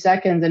in 30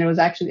 seconds. And it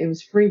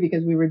was free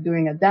because we were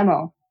doing a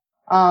demo.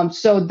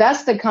 So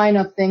that's the kind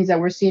of things that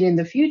we're seeing in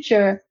the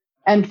future.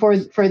 And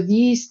for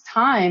these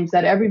times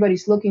that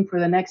everybody's looking for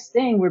the next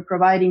thing, we're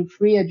providing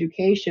free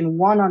education,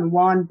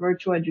 one-on-one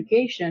virtual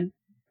education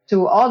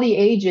to all the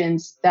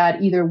agents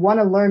that either want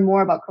to learn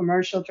more about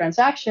commercial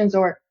transactions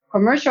or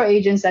commercial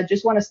agents that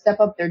just want to step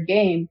up their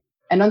game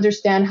and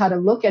understand how to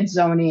look at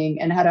zoning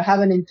and how to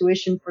have an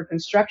intuition for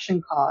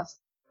construction costs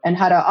and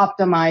how to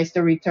optimize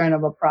the return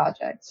of a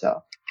project.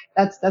 So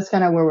that's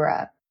kind of where we're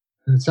at.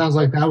 And it sounds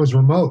like that was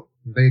remote.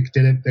 They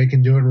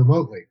can do it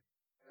remotely.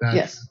 That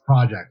yes.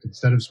 project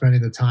instead of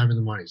spending the time and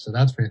the money. So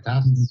that's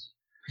fantastic,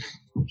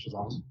 which is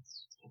awesome.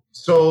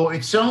 So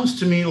it sounds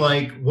to me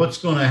like what's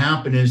going to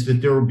happen is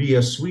that there will be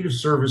a suite of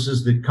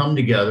services that come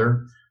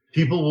together.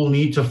 People will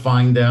need to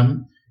find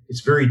them. It's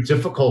very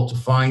difficult to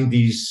find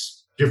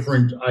these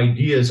different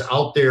ideas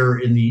out there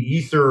in the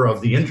ether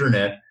of the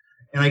internet.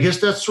 And I guess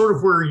that's sort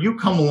of where you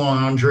come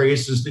along,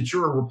 Andreas, is that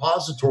you're a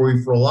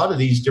repository for a lot of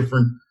these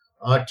different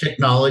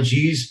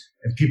technologies,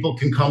 and people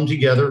can come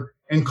together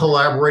and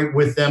collaborate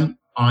with them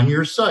on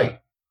your site.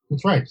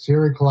 That's right.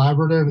 CRE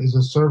Collaborative is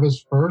a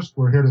service first.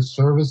 We're here to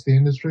service the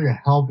industry, to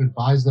help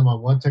advise them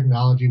on what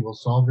technology will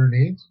solve their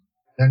needs,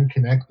 then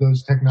connect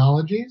those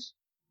technologies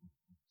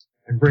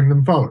and bring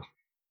them forward.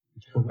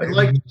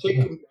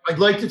 I'd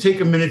like to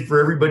take a minute for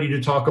everybody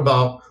to talk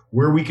about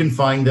where we can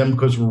find them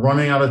because we're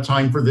running out of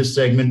time for this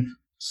segment.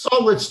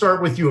 So let's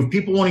start with you. If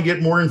people want to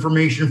get more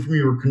information from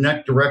you or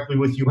connect directly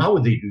with you, how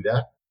would they do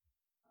that?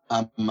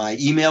 My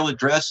email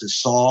address is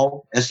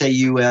Saul,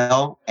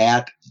 S-A-U-L,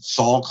 at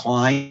Saul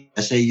Klein,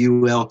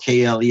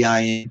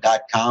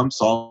 SAULKLEIN.com,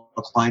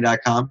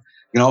 saulklein.com.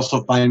 You can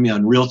also find me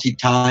on Realty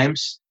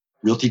Times,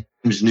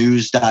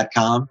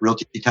 realtytimesnews.com,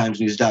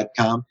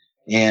 realtytimesnews.com,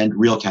 and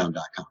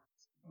realtown.com.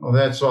 Oh,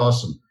 that's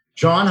awesome.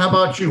 John, how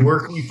about you?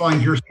 Where can we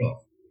find your stuff?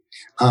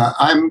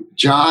 I'm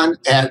John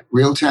at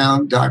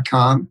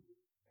realtown.com.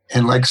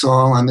 And like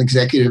Saul, I'm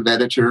executive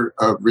editor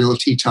of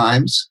Realty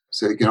Times.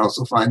 So you can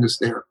also find us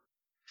there.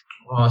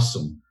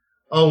 Awesome.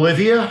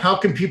 Olivia, how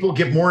can people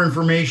get more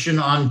information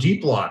on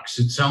Deep Locks?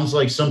 It sounds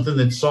like something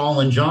that Saul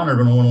and John are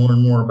going to want to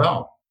learn more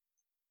about.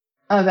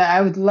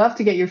 I would love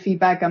to get your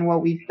feedback on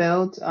what we've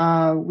built.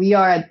 We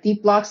are at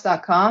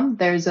deeplocks.com.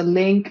 There's a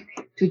link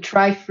to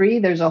try free.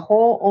 There's a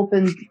whole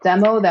open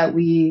demo that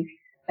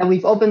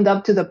we've opened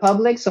up to the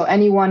public, so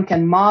anyone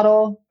can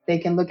model. They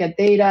can look at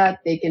data.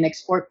 They can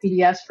export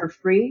PDFs for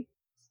free.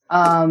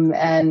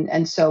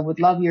 And so would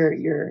love your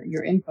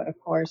input, of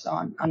course,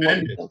 on what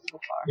we've built so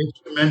far. It's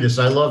tremendous.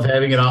 I love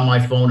having it on my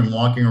phone and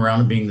walking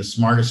around and being the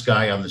smartest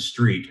guy on the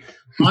street.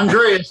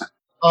 Andreas,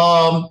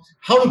 how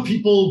do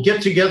people get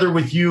together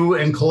with you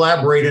and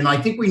collaborate? And I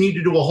think we need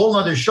to do a whole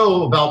other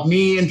show about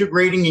me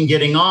integrating and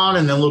getting on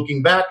and then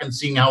looking back and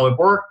seeing how it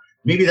worked.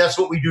 Maybe that's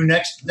what we do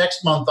next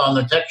month on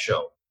the Tech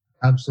Show.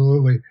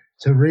 Absolutely.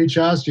 To reach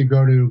us, you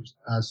go to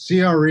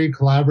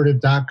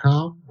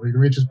CREcollaborative.com, or you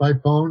can reach us by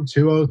phone,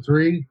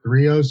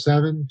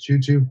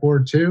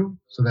 203-307-2242.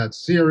 So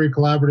that's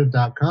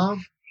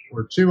CREcollaborative.com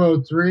or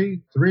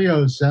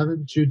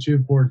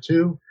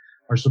 203-307-2242.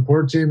 Our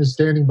support team is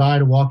standing by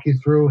to walk you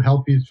through,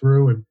 help you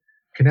through, and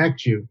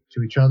connect you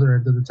to each other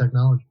and to the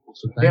technology.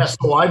 So thanks.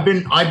 So I've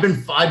been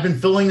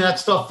filling that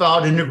stuff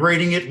out,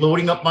 integrating it,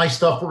 loading up my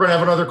stuff. We're going to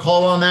have another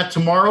call on that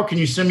tomorrow. Can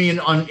you send me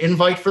an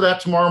invite for that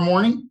tomorrow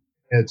morning?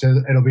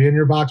 It'll be in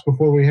your box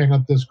before we hang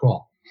up this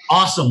call.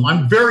 Awesome.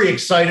 I'm very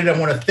excited. I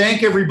want to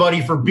thank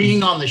everybody for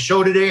being on the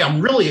show today. I'm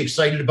really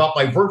excited about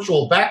my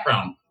virtual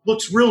background.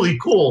 Looks really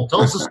cool.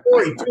 Tells a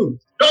story too.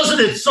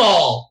 Doesn't it,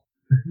 Saul?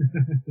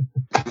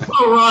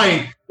 All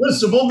right.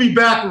 Listen, we'll be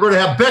back. We're going to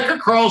have Becca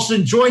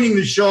Carlson joining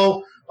the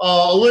show.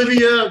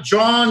 Olivia,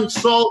 John,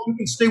 Saul, you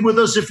can stay with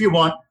us if you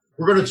want.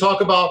 We're going to talk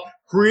about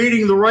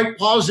creating the right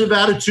positive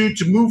attitude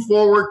to move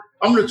forward.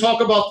 I'm going to talk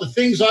about the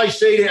things I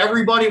say to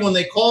everybody when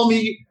they call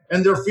me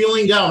and they're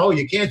feeling down. Oh,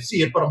 you can't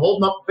see it, but I'm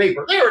holding up the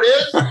paper. There it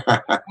is.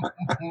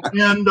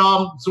 And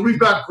so we've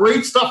got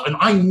great stuff. And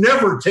I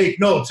never take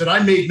notes, and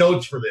I made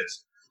notes for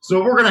this.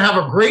 So we're going to have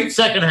a great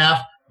second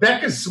half.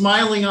 Becca's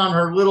smiling on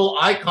her little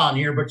icon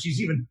here, but she's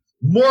even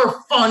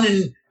more fun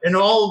and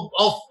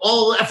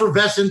all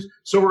effervescent.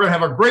 So we're going to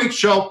have a great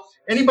show.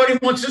 Anybody who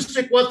wants to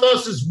stick with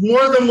us is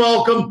more than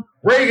welcome.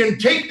 Reagan,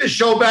 take the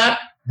show back.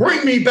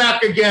 Bring me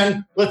back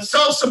again. Let's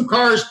sell some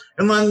cars,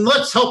 and then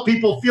let's help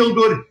people feel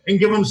good and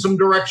give them some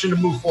direction to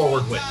move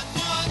forward with.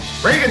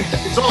 Reagan,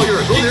 it's all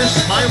yours. Oh, there's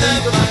smiling.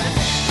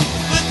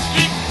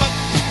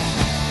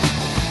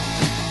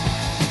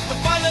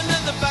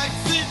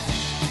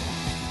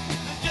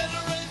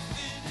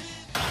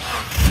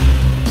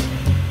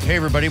 Hey,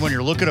 everybody, when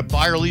you're looking to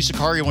buy or lease a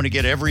car, you want to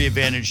get every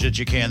advantage that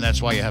you can.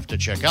 That's why you have to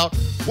check out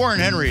Warren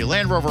Henry,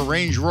 Land Rover,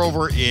 Range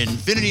Rover,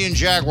 Infiniti, and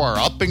Jaguar.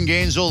 Up in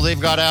Gainesville,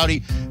 they've got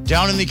Audi.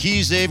 Down in the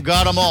Keys, they've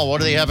got them all. What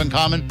do they have in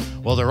common?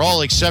 Well, they're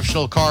all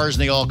exceptional cars,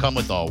 and they all come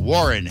with a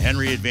Warren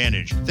Henry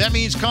Advantage. That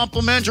means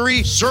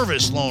complimentary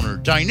service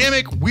loaner,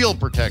 dynamic wheel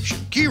protection,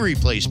 key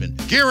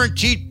replacement,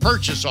 guaranteed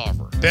purchase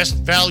offer, best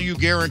value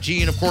guarantee,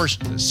 and, of course,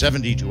 the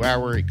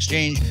 72-hour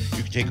exchange.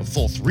 You can take a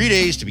full 3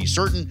 days to be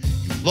certain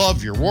you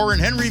love your Warren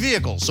Henry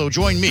vehicle. So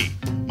join me,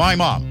 my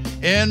mom,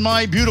 and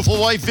my beautiful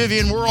wife,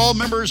 Vivian. We're all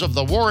members of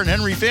the Warren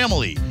Henry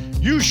family.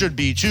 You should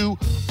be too.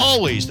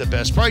 Always the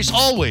best price,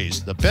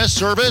 always the best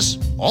service,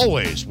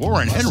 always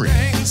Warren Henry.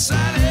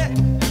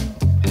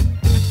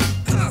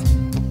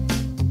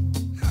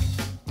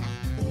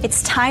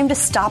 It's time to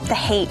stop the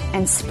hate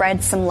and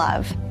spread some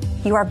love.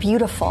 You are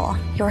beautiful,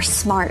 you're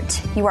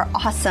smart, you are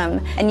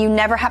awesome, and you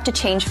never have to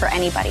change for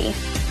anybody.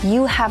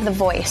 You have the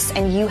voice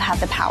and you have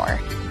the power.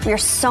 We are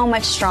so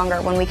much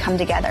stronger when we come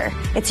together.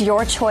 It's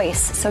your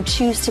choice, so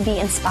choose to be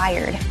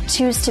inspired.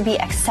 Choose to be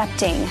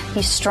accepting.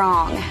 Be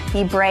strong.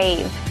 Be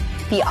brave.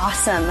 Be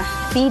awesome.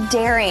 Be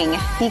daring.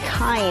 Be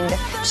kind.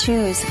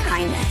 Choose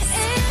kindness.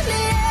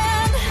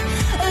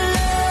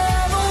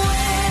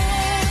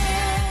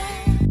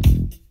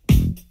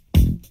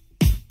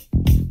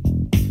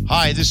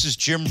 Hi, this is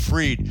Jim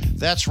Freed.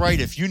 That's right.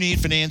 If you need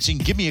financing,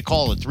 give me a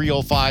call at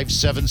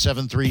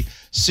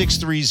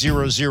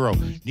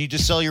 305-773-6300. Need to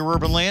sell your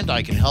urban land?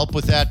 I can help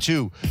with that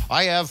too.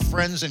 I have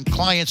friends and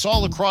clients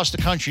all across the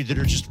country that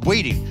are just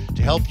waiting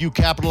to help you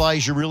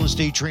capitalize your real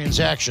estate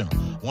transaction.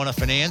 Want to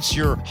finance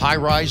your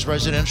high-rise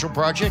residential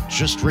project?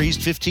 Just raised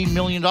 $15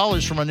 million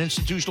from an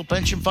institutional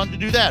pension fund to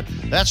do that.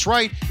 That's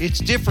right. It's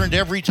different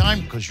every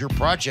time because your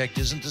project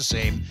isn't the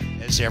same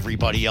as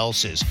everybody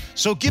else's.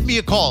 So give me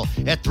a call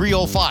at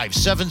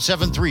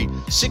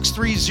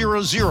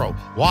 305-773-6300.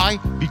 Why?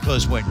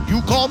 Because when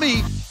you call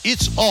me,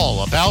 it's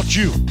all about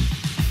you.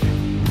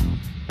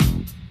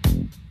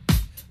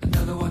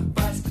 Another one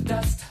bites the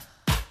dust.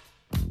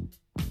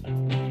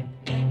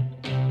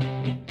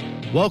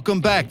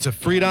 Welcome back to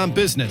Freed on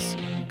Business.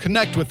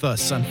 Connect with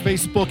us on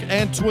Facebook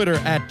and Twitter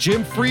at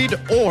Jim Freed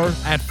or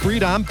at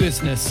Freed on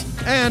Business,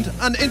 and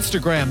on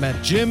Instagram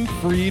at Jim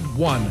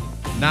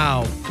Freed1.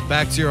 Now,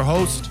 back to your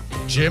host,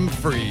 Jim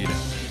Freed.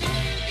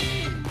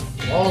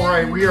 All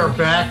right, we are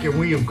back, and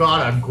we have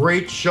got a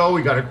great show.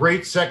 We got a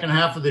great second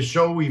half of the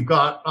show. We've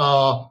got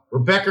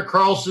Rebecca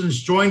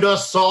Carlson's joined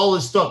us. Saul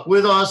is stuck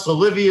with us.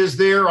 Olivia's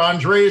there.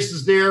 Andreas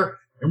is there.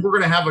 And we're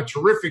going to have a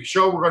terrific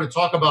show. We're going to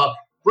talk about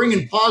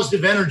bringing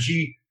positive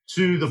energy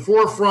to the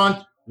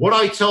forefront, what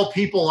I tell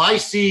people I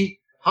see,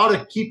 how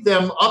to keep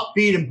them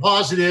upbeat and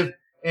positive.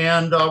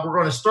 And we're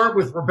going to start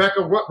with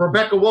Rebecca.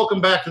 Rebecca,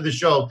 welcome back to the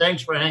show.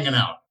 Thanks for hanging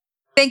out.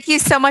 Thank you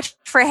so much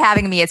for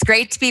having me. It's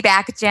great to be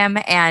back, Jim.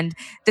 And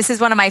this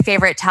is one of my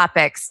favorite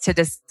topics to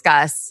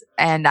discuss.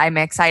 And I'm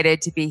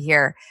excited to be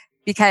here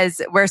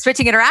because we're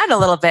switching it around a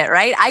little bit,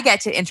 right? I get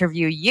to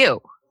interview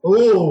you.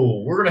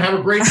 Oh, we're going to have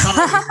a great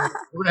time.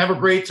 We're going to have a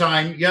great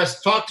time.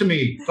 Yes, talk to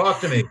me. Talk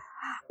to me.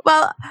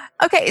 Well,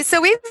 okay,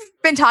 so we've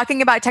been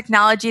talking about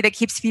technology that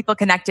keeps people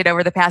connected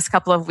over the past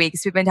couple of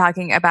weeks. We've been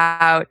talking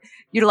about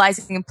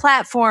utilizing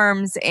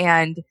platforms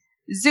and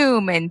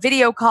Zoom and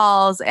video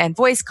calls and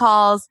voice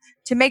calls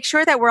to make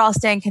sure that we're all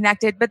staying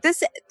connected. But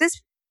this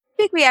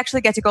week we actually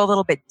get to go a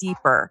little bit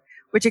deeper,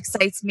 which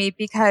excites me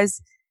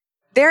because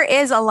there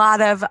is a lot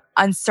of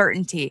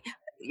uncertainty.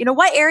 You know,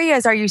 what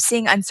areas are you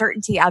seeing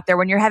uncertainty out there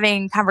when you're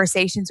having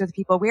conversations with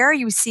people? Where are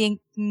you seeing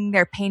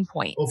their pain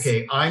points?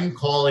 Okay, I'm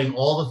calling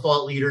all the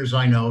thought leaders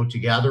I know to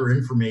gather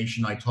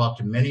information. I talked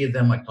to many of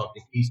them. I talked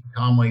to Casey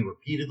Conway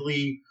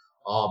repeatedly,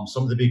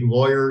 some of the big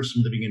lawyers, some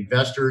of the big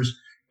investors,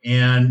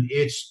 and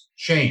it's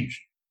changed.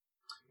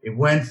 It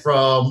went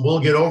from,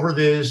 we'll get over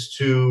this,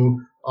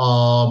 to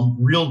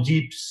real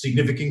deep,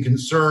 significant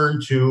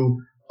concern,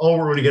 to, oh,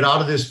 we're going to get out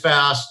of this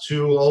fast,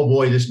 to, oh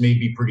boy, this may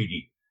be pretty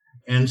deep.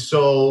 And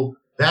so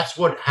that's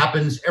what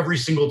happens every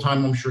single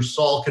time. I'm sure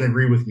Saul can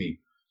agree with me.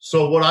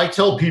 So what I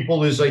tell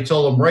people is I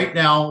tell them right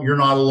now, you're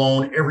not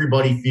alone.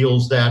 Everybody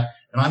feels that.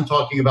 And I'm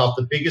talking about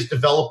the biggest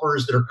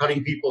developers that are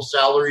cutting people's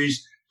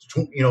salaries,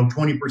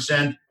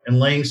 20% and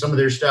laying some of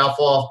their staff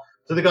off,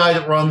 to the guy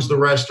that runs the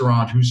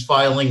restaurant who's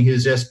filing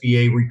his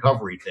SBA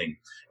recovery thing.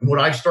 And what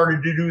I've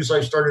started to do is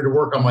I've started to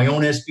work on my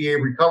own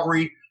SBA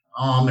recovery.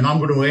 And I'm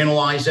going to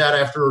analyze that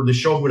after the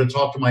show. I'm going to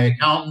talk to my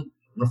accountant.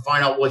 I'm going to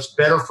find out what's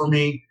better for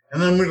me.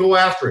 And then I'm going to go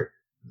after it.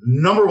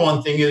 Number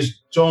one thing is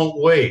don't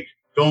wait.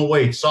 Don't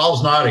wait.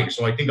 Saul's nodding,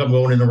 so I think I'm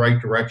going in the right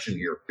direction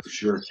here.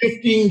 Sure.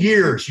 Shifting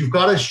gears. You've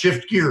got to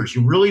shift gears.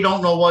 You really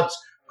don't know what's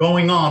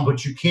going on,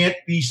 but you can't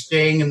be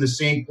staying in the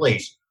same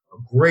place. A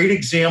great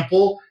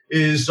example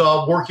is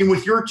working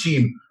with your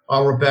team,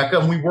 Rebecca.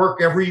 And we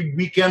work every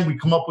weekend. We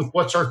come up with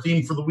what's our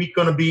theme for the week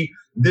going to be.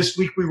 This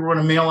week we were going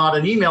to mail out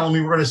an email and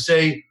we were going to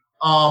say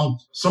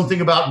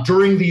something about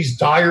during these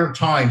dire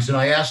times. And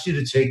I asked you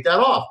to take that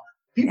off.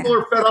 People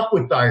are fed up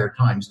with dire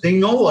times. They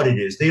know what it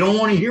is. They don't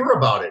want to hear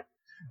about it.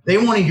 They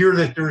want to hear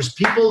that there's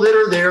people that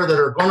are there that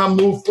are going to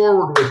move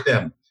forward with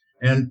them.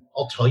 And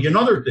I'll tell you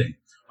another thing.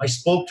 I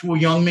spoke to a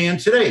young man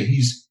today.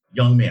 He's a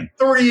young man,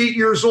 38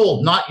 years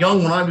old, not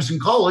young when I was in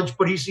college,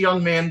 but he's a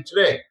young man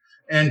today.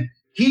 And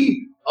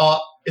he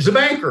is a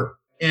banker.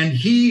 And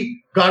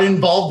he got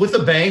involved with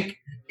a bank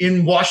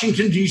in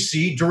Washington,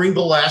 D.C. during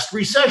the last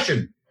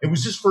recession. It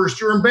was his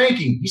first year in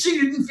banking. He said he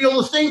didn't feel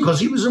a thing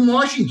because he was in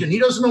Washington. He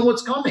doesn't know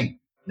what's coming.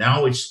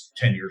 Now it's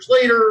 10 years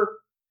later.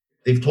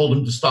 They've told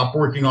him to stop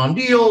working on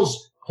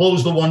deals,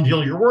 close the one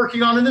deal you're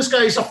working on. And this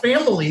guy's a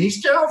family, and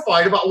he's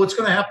terrified about what's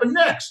going to happen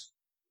next.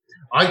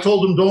 I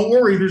told him, don't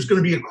worry, there's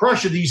going to be a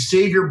crush of these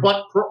save your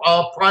butt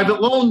private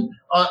loan,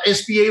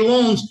 SBA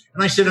loans.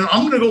 And I said, and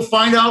I'm going to go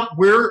find out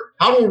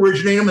how to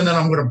originate them, and then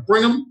I'm going to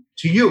bring them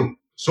to you.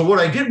 So what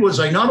I did was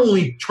I not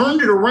only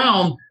turned it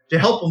around to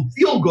help them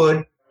feel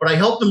good, but I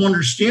helped them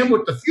understand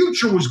what the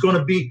future was going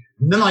to be.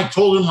 And then I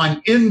told him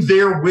I'm in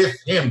there with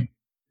him.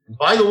 And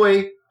by the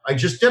way, I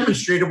just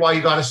demonstrated why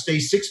you got to stay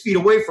 6 feet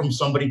away from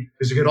somebody,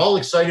 because you get all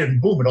excited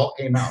and boom, it all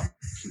came out.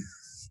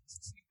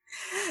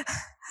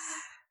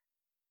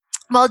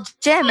 Well,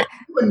 Jim,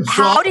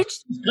 how did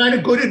you... kind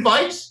of good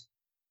advice?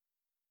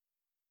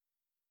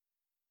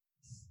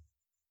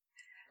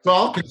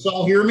 Saul, can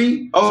Saul hear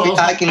me? Oh,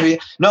 yeah, I can hear you.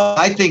 No,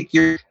 I think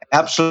you're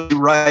absolutely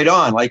right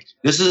on. Like,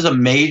 this is a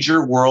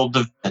major world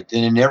event,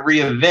 and in every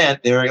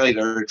event, there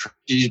are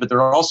tragedies, but there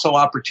are also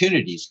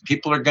opportunities.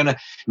 People are going to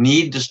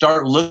need to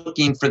start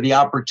looking for the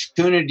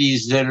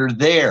opportunities that are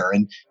there.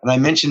 And I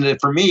mentioned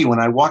it for me, when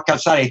I walk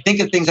outside, I think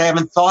of things I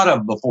haven't thought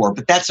of before,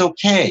 but that's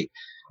okay.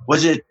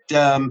 Was it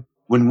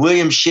when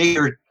William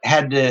Shaver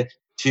had to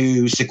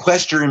to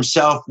sequester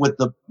himself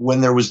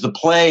when there was the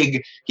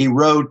plague. He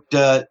wrote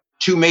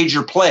 2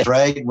 major plays,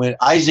 right? When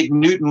Isaac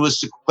Newton was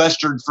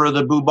sequestered for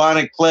the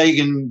bubonic plague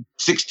in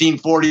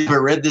 1640, I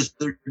read this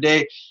the other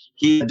day,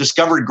 he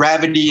discovered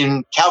gravity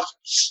in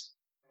calculus.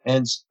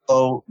 And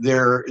so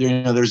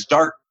there's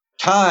dark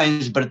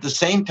times, but at the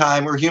same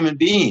time, we're human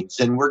beings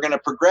and we're going to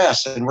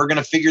progress and we're going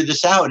to figure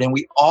this out. And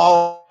we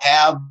all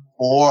have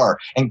more.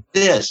 And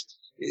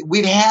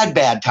we've had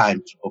bad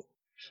times before,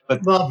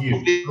 but love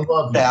you.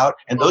 Out,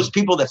 and those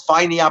people that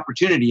find the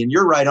opportunity, and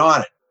you're right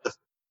on it.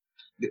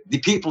 The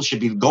people should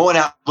be going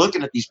out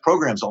looking at these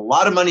programs. A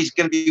lot of money is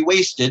going to be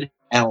wasted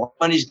and a lot of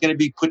money is going to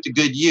be put to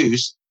good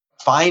use.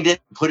 Find it,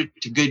 put it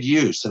to good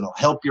use, and it'll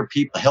help your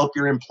people, help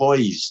your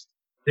employees.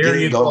 There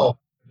you go.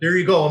 There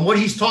you go. And what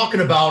he's talking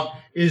about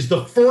is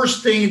the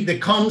first thing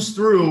that comes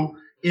through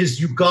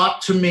is you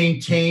got to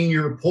maintain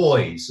your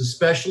poise,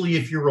 especially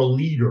if you're a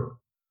leader.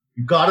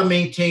 You got to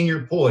maintain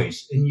your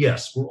poise. And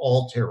yes, we're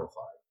all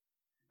terrified.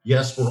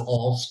 Yes, we're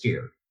all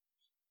scared.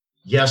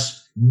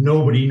 Yes,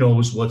 nobody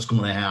knows what's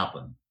going to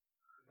happen.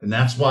 And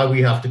that's why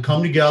we have to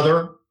come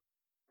together,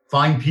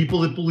 find people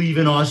that believe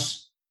in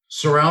us,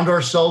 surround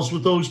ourselves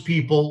with those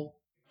people,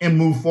 and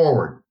move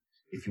forward.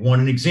 If you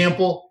want an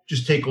example,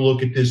 just take a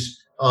look at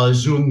this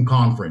Zoom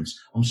conference.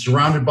 I'm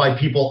surrounded by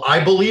people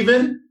I believe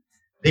in.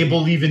 They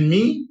believe in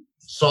me.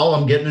 Saul,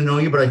 I'm getting to know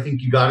you, but I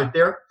think you got it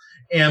there.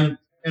 And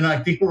I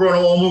think we're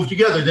going to all move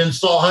together. Then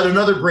Saul had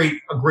a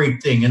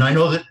great thing. And I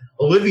know that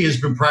Olivia has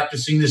been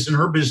practicing this in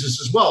her business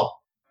as well.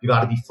 You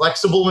got to be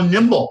flexible and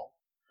nimble.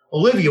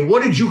 Olivia,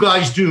 what did you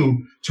guys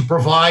do to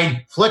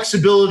provide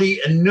flexibility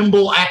and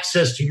nimble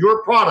access to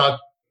your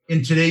product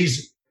in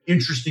today's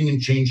interesting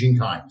and changing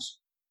times?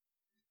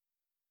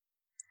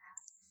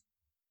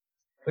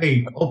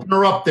 Hey, open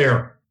her up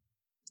there.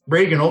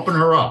 Reagan, open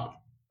her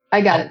up. I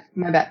got it.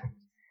 My bad.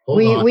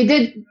 We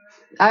did.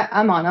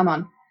 I'm on.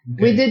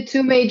 Okay. We did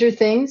 2 major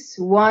things.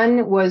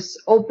 One was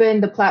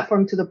open the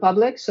platform to the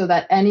public so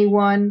that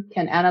anyone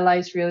can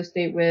analyze real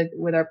estate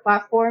with our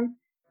platform.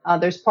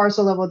 There's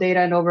parcel level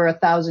data in over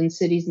 1,000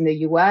 cities in the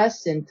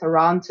U.S., in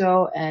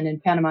Toronto, and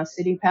in Panama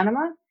City,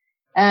 Panama.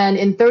 And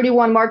in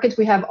 31 markets,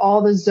 we have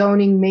all the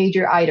zoning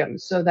major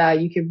items so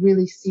that you can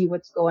really see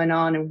what's going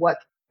on and what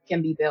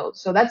can be built.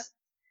 So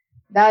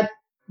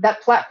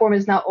that platform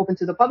is now open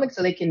to the public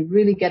so they can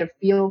really get a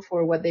feel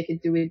for what they can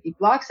do with the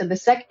blocks. And the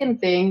second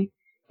thing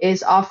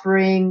is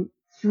offering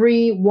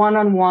free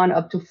one-on-one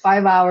up to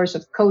 5 hours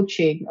of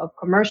coaching, of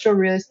commercial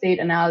real estate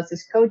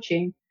analysis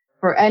coaching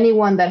for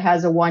anyone that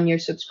has a 1-year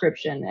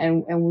subscription.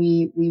 And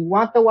we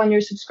want the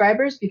 1-year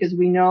subscribers because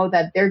we know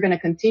that they're going to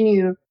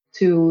continue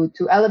to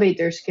elevate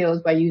their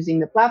skills by using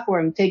the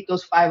platform, take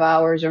those 5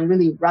 hours and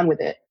really run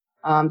with it.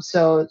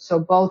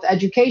 So both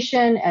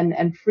education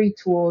and free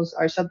tools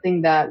are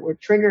something that were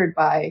triggered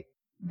by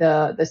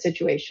the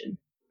situation.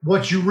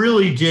 What you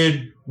really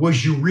did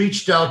was you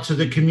reached out to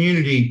the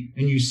community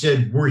and you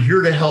said, we're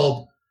here to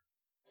help.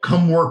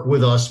 Come work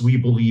with us. We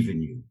believe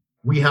in you.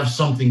 We have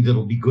something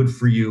that'll be good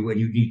for you and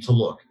you need to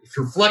look. If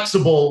you're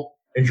flexible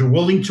and you're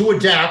willing to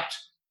adapt,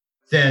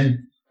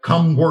 then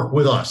come work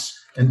with us.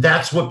 And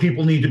that's what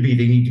people need to be.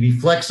 They need to be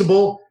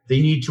flexible.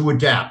 They need to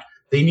adapt.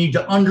 They need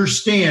to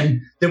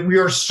understand that we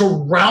are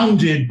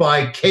surrounded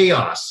by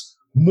chaos,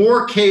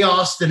 more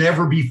chaos than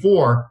ever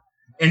before.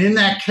 And in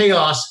that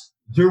chaos,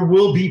 there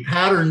will be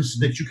patterns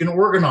that you can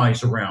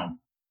organize around.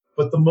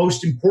 But the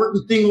most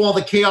important thing while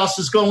the chaos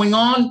is going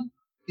on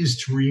is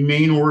to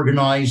remain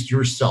organized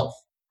yourself.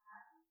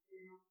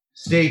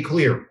 Stay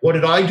clear. What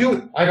did I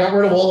do? I got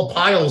rid of all the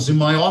piles in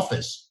my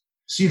office.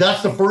 See,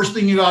 that's the first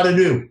thing you got to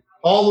do.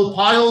 All the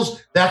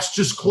piles, that's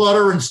just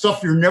clutter and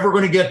stuff you're never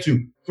going to get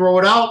to. Throw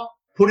it out,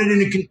 put it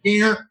in a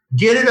container,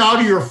 get it out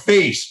of your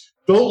face.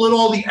 Don't let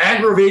all the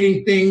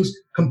aggravating things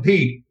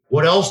compete.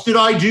 What else did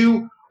I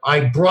do?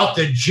 I brought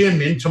the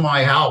gym into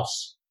my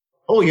house.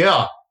 Oh,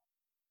 yeah.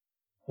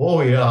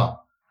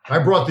 I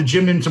brought the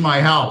gym into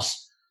my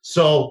house.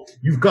 So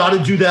you've got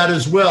to do that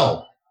as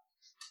well.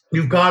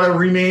 You've got to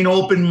remain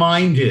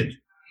open-minded.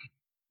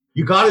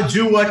 You got to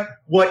do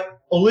what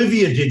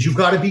Olivia did. You've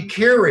got to be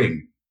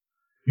caring.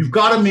 You've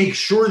got to make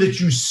sure that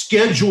you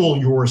schedule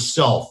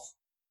yourself.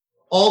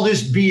 All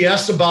this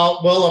BS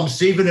about, well, I'm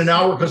saving an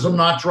hour because I'm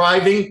not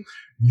driving.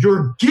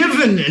 You're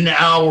given an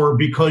hour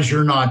because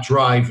you're not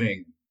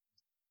driving.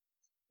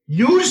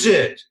 Use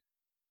it.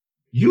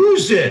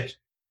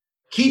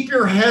 Keep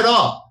your head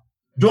up.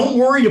 Don't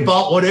worry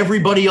about what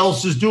everybody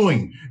else is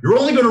doing. You're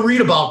only going to read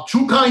about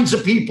 2 kinds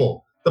of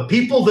people. The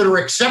people that are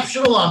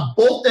exceptional on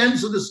both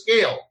ends of the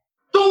scale.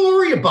 Don't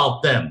worry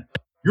about them.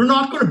 You're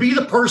not going to be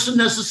the person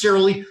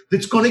necessarily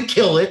that's going to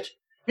kill it.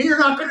 And you're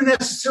not going to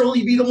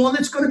necessarily be the one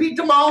that's going to be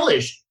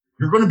demolished.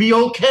 You're going to be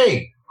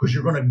okay because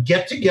you're going to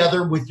get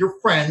together with your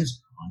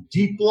friends on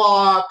Deep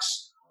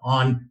Blocks,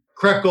 on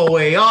Creco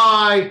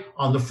AI,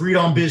 on the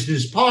Freedom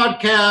Business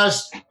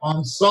podcast,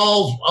 on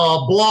Saul's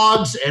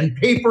blogs and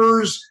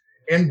papers,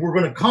 and we're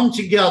going to come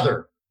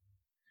together.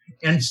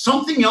 And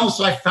something else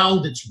I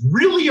found that's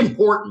really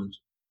important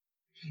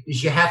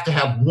is you have to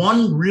have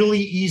one really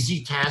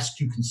easy task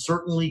you can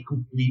certainly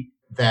complete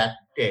that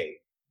day.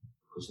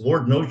 Because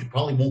Lord knows you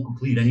probably won't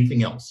complete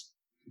anything else.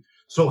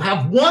 So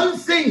have one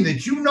thing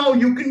that you know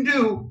you can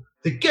do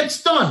that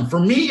gets done. For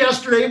me,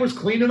 yesterday was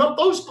cleaning up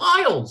those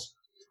piles.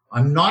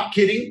 I'm not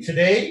kidding.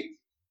 Today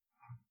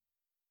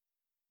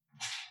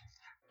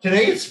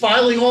it's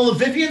filing all of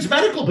Vivian's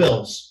medical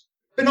bills.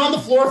 Been on the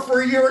floor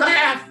for 1.5 years.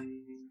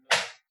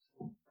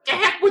 The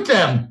heck with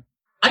them.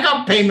 I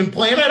got a payment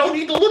plan. I don't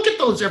need to look at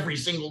those every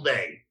single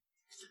day.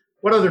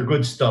 What other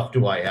good stuff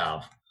do I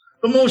have?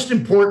 The most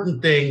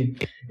important thing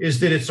is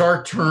that it's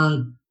our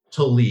turn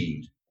to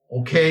lead,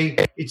 okay?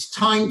 It's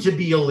time to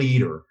be a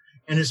leader.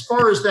 And as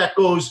far as that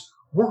goes,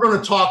 we're going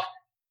to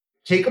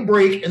take a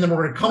break, and then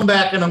we're going to come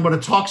back, and I'm going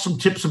to talk some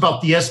tips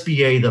about the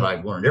SBA that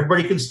I've learned.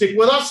 Everybody can stick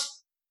with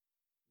us?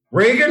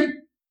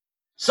 Reagan,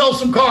 sell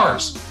some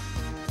cars.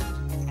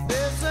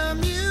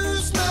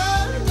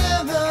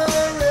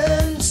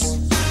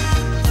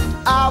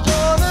 I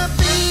wanna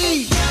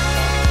be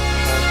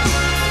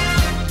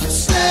the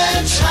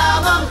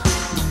sledgehammer.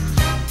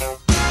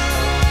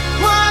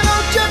 Why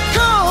don't you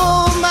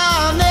call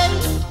my name?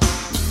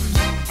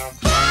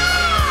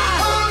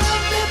 Oh,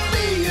 let me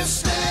be a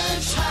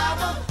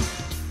sledgehammer.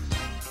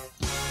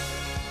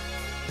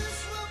 This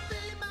will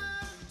be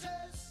my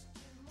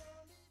testimony.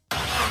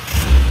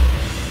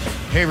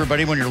 Hey,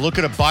 everybody, when you're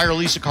looking to buy or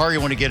lease a car, you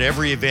want to get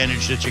every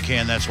advantage that you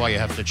can. That's why you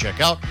have to check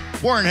out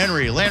Warren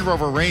Henry, Land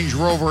Rover, Range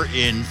Rover,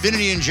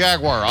 Infiniti, and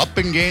Jaguar. Up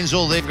in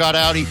Gainesville, they've got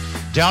Audi.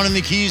 Down in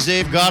the Keys,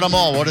 they've got them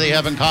all. What do they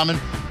have in common?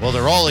 Well,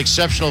 they're all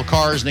exceptional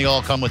cars, and they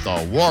all come with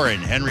a Warren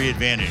Henry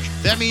Advantage.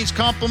 That means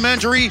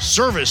complimentary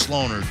service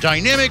loaner,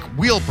 dynamic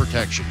wheel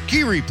protection,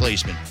 key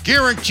replacement,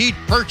 guaranteed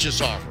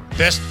purchase offer,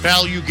 best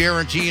value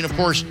guarantee, and, of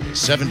course,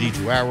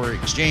 72-hour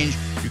exchange.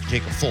 You can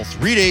take a full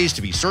 3 days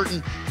to be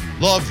certain you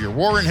love your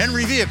Warren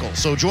Henry vehicle.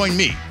 So join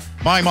me,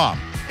 my mom,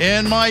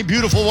 and my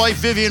beautiful wife,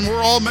 Vivian.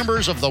 We're all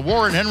members of the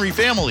Warren Henry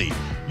family.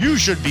 You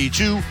should be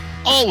too.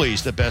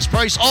 Always the best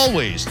price,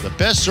 always the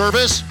best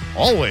service,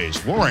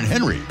 always Warren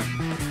Henry.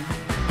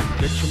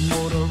 Get your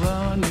motor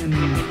running.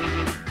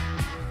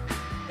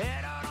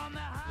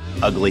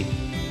 Ugly.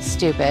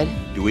 Stupid.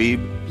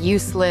 Dweeb.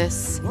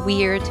 Useless.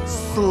 Weird.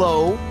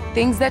 Slow.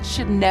 Things that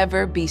should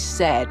never be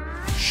said.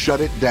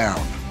 Shut it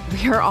down.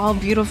 We are all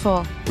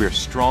beautiful. We're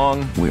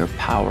strong. We're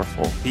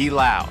powerful. Be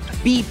loud.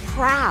 Be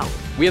proud.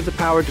 We have the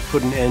power to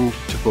put an end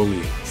to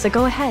bullying. So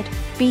go ahead.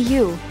 Be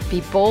you.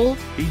 Be bold.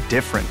 Be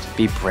different.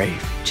 Be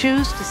brave.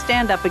 Choose to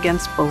stand up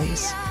against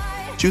bullies.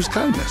 Choose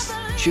kindness.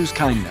 Choose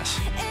kindness.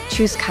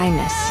 Choose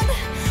kindness.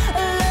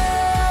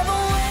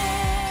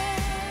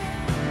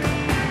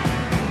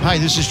 Hi,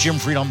 this is Jim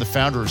Fried. I'm the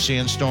founder of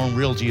Sandstone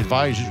Realty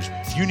Advisors.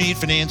 If you need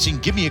financing,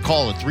 give me a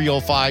call at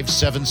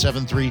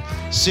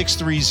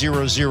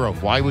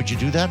 305-773-6300. Why would you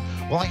do that?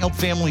 Well, I help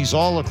families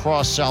all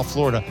across South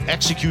Florida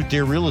execute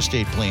their real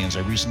estate plans.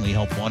 I recently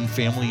helped one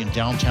family in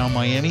downtown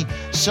Miami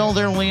sell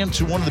their land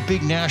to one of the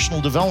big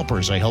national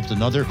developers. I helped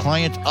another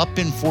client up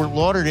in Fort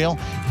Lauderdale.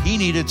 He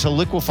needed to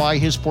liquefy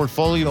his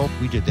portfolio.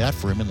 We did that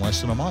for him in less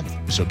than a month.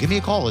 So give me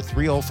a call at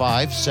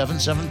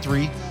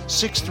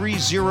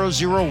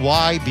 305-773-6300.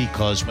 Why?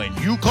 Because when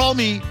you call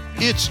me,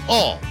 it's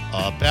all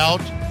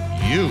about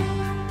you.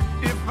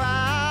 If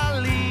I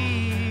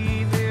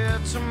leave here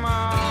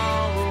tomorrow.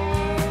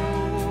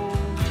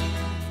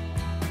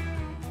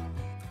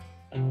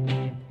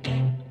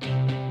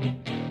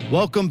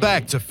 Welcome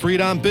back to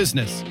Fried on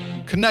Business.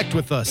 Connect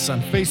with us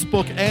on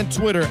Facebook and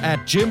Twitter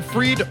at Jim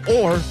Fried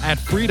or at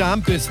Fried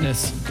on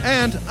Business,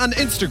 and on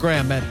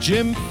Instagram at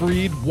Jim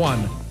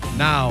Fried1.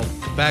 Now,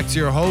 back to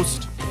your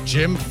host,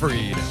 Jim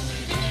Fried.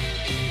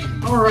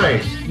 All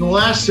right. In the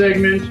last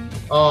segment,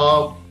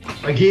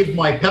 I gave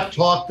my pep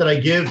talk that I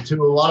give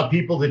to a lot of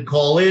people that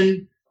call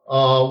in.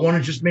 Want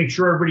to just make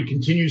sure everybody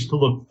continues to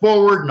look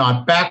forward,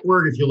 not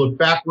backward. If you look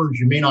backwards,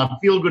 you may not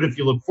feel good. If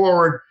you look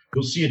forward,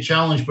 you'll see a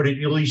challenge, but at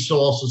least you'll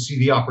also see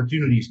the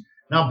opportunities.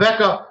 Now,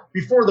 Becca,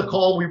 before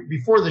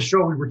the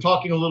show, we were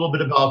talking a little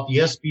bit about the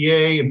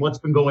SBA and what's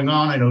been going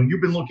on. I know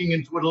you've been looking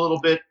into it a little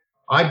bit.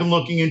 I've been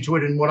looking into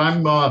it, and what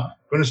I'm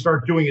going to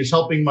start doing is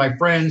helping my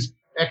friends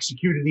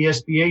execute in the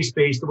SBA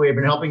space the way I've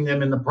been helping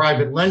them in the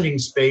private lending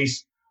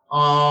space.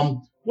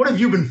 What have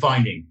you been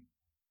finding?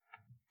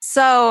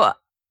 So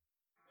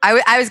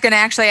I was going to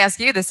actually ask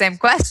you the same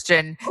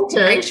question to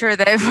make sure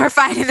that we're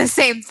finding the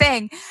same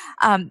thing.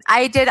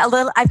 I've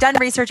done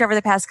research over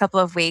the past couple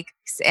of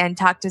weeks and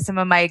talked to some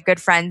of my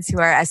good friends who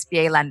are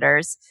SBA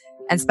lenders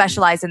and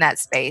specialize in that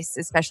space,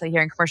 especially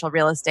here in commercial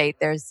real estate.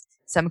 There's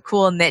some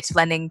cool niche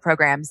lending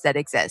programs that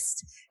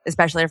exist,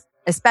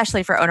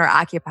 especially for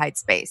owner-occupied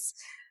space.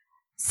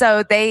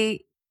 So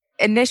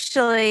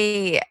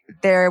initially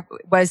there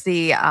was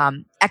the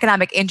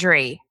economic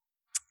injury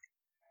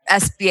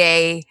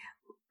SBA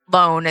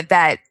loan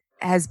that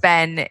has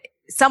been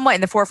somewhat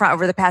in the forefront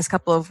over the past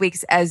couple of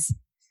weeks as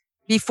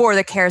before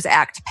the CARES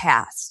Act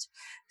passed.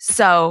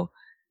 So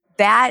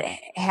that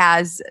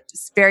has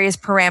various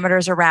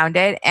parameters around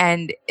it,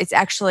 and it's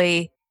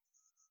actually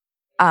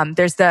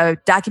there's the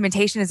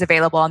documentation is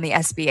available on the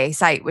SBA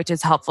site, which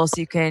is helpful. So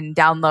you can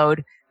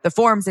download the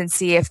forms and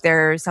see if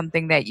there's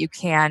something that you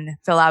can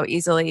fill out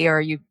easily or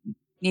you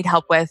need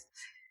help with.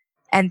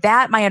 And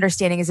that, my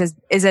understanding is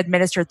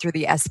administered through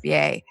the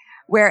SBA.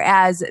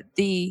 Whereas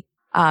the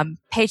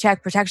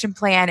Paycheck Protection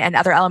Plan and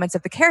other elements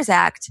of the CARES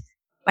Act,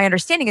 my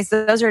understanding is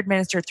that those are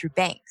administered through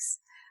banks.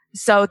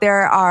 So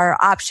there are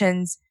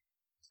options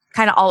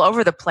kind of all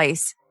over the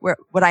place where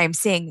what I am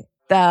seeing.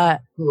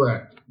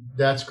 Correct.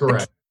 That's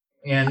correct.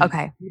 And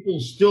people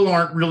still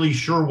aren't really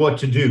sure what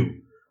to do.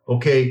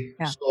 Okay.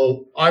 Yeah.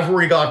 So I've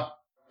already got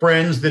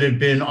friends that have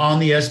been on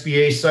the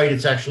SBA site.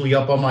 It's actually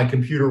up on my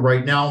computer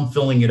right now. I'm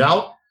filling it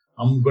out.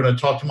 I'm going to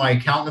talk to my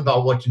accountant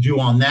about what to do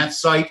on that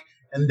site.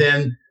 And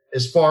then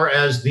as far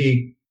as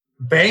the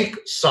bank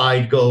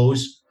side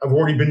goes, I've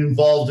already been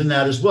involved in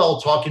that as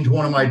well, talking to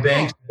one of my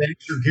banks. The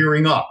banks are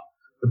gearing up.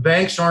 The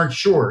banks aren't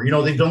sure. You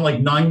know, they've done like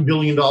 $9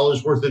 billion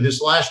worth of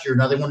this last year.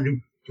 Now they want to do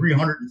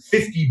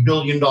 $350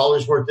 billion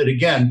worth of it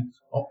again.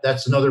 Oh,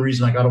 that's another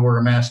reason I got to wear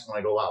a mask when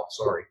I go out.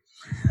 Sorry.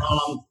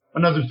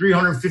 Another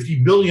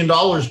 $350 billion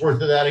worth of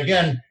that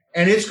again.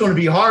 And it's going to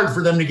be hard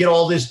for them to get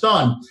all this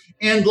done.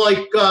 And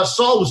like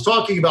Saul was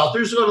talking about,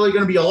 there's going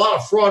to be a lot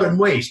of fraud and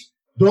waste.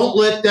 Don't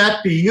let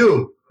that be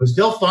you, because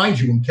they'll find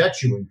you and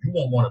catch you, and you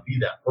won't want to be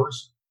that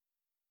person.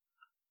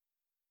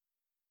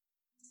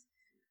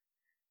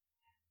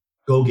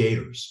 Go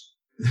Gators.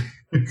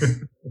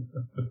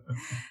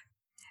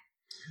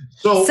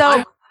 So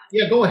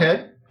go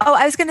ahead. Oh,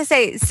 I was going to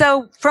say,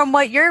 so from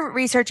what you're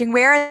researching,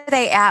 where are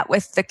they at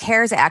with the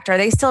CARES Act? Are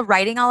they still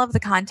writing all of the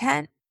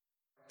content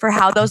for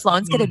how those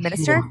loans get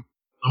administered? Sure.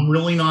 I'm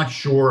really not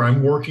sure.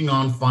 I'm working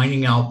on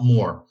finding out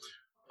more.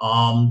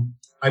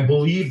 I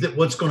believe that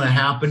what's going to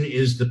happen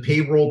is the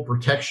payroll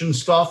protection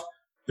stuff.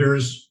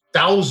 There's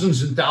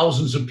thousands and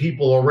thousands of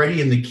people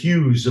already in the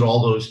queues at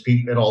all those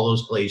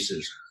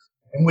places.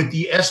 And with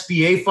the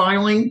SBA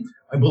filing,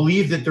 I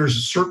believe that there's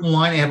a certain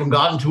line, I haven't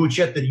gotten to it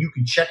yet, that you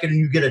can check it and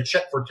you get a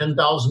check for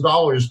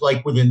 $10,000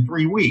 like within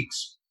 3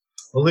 weeks.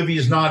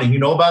 Olivia's nodding. You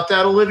know about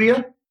that,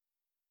 Olivia?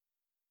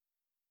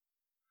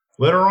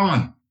 Let her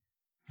on.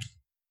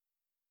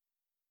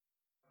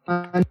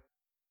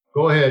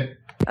 Go ahead.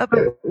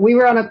 We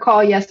were on a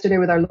call yesterday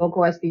with our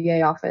local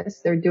SBA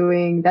office.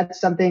 That's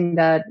something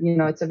that,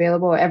 it's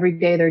available every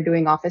day. They're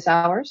doing office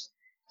hours.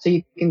 So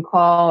you can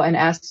call and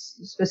ask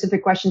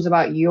specific questions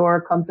about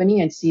your company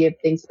and see if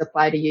things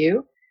apply to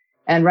you.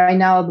 And right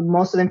now,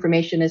 most of the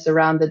information is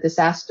around the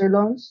disaster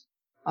loans,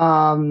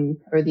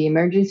 or the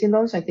emergency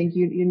loans, I think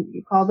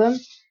you call them.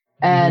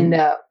 Mm-hmm. And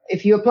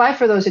if you apply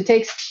for those, it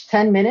takes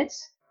 10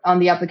 minutes on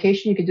the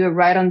application. You can do it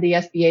right on the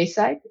SBA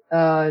site.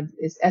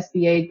 It's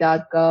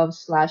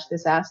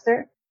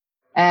sba.gov/disaster.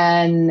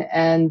 And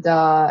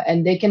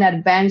they can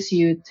advance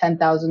you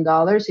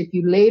 $10,000. If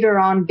you later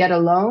on get a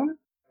loan,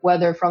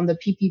 whether from the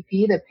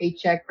PPP, the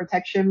Paycheck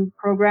Protection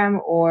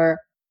Program, or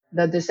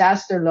the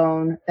disaster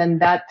loan, then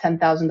that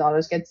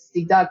 $10,000 gets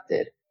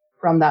deducted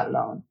from that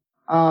loan.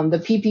 The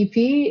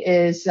PPP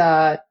is,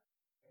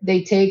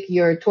 they take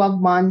your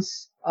 12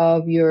 months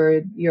of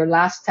your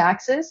last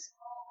taxes,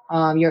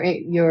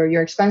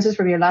 your expenses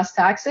from your last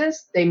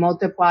taxes, they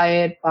multiply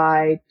it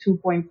by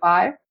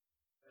 2.5,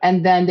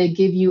 and then they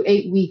give you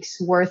 8 weeks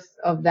worth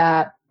of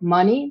that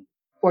money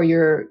for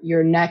your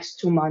next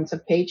 2 months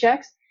of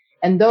paychecks.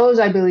 And those,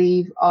 I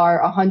believe,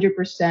 are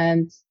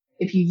 100%.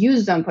 If you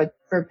use them for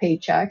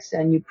paychecks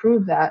and you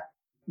prove that,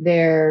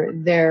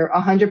 they're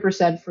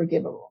 100%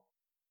 forgivable.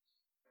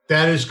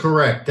 That is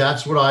correct.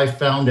 That's what I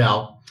found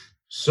out.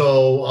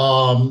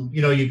 So,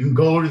 you can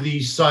go to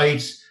these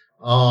sites.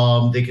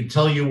 They can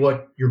tell you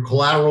what your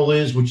collateral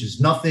is, which is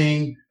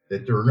nothing,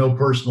 that there are no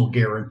personal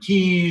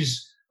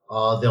guarantees.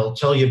 They'll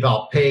tell you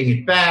about paying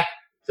it back.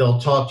 They'll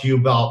talk to you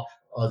about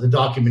the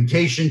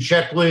documentation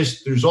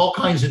checklist. There's all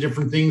kinds of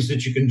different things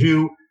that you can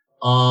do.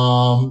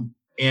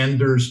 And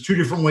there's 2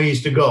 different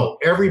ways to go.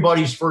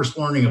 Everybody's first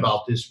learning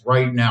about this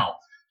right now.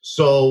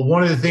 So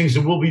one of the things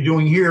that we'll be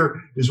doing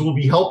here is we'll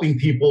be helping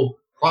people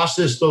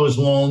process those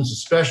loans,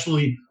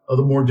 especially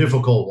the more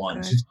difficult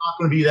ones. Right. It's not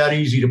going to be that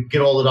easy to get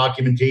all the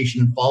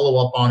documentation and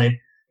follow up on it.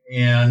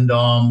 And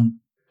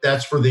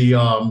that's for the,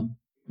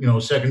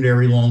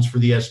 secondary loans for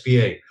the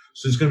SBA.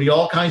 So there's going to be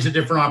all kinds of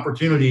different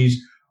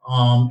opportunities.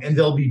 And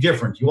they'll be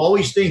different. You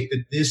always think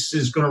that this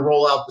is going to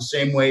roll out the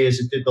same way as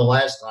it did the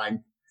last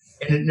time,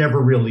 and it never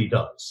really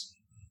does.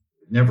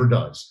 It never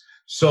does.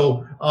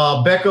 So,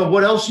 Becca,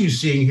 what else are you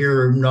seeing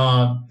here in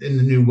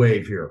the new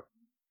wave here?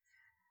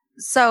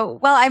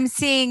 So, I'm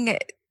seeing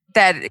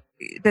that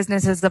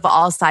businesses of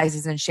all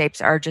sizes and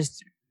shapes are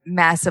just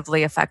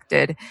massively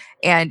affected.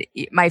 And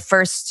my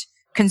first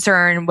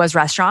concern was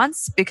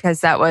restaurants,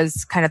 because that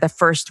was kind of the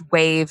first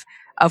wave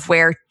of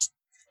where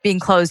being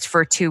closed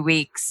for 2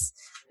 weeks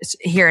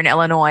here in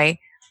Illinois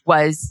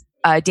was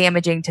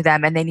damaging to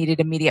them, and they needed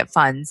immediate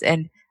funds.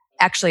 And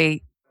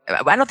actually,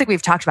 I don't think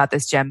we've talked about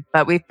this, Jim,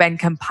 but we've been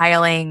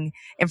compiling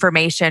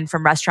information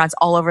from restaurants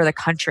all over the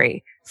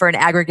country for an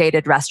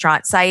aggregated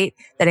restaurant site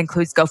that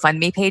includes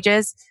GoFundMe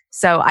pages.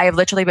 So I have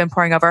literally been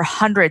pouring over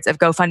hundreds of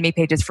GoFundMe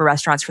pages for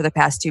restaurants for the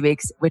past 2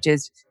 weeks, which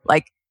is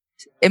like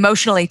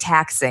emotionally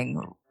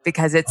taxing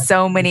because it's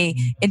so many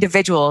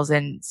individuals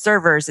and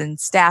servers and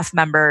staff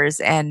members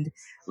and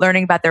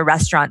learning about their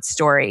restaurant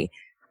story.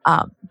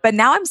 But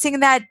now I'm seeing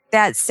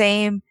that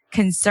same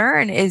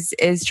concern is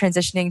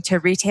transitioning to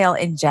retail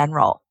in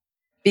general,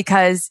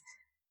 because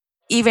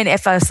even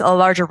if a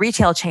larger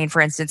retail chain,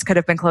 for instance, could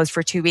have been closed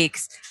for 2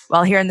 weeks,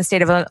 well, here in the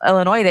state of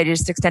Illinois, they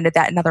just extended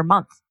that another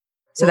month.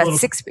 So that's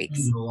 6 weeks.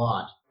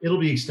 It'll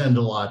be extended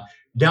a lot.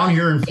 Down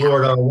here in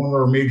Florida, one of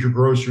our major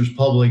grocers,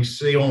 Publix,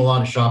 they own a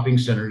lot of shopping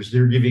centers.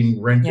 They're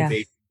giving rent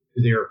abatement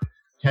to their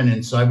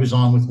tenants. I was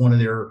on with one of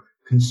their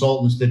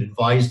consultants that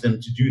advised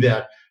them to do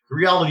that. The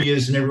reality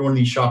is, in every one of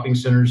these shopping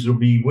centers, there'll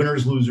be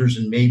winners, losers,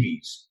 and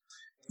maybes.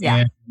 Yeah.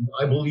 And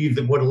I believe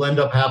that what will end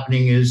up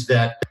happening is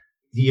that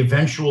the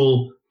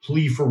eventual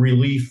plea for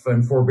relief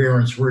and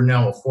forbearance, we're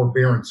now a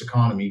forbearance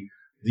economy,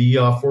 the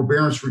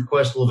forbearance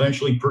request will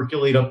eventually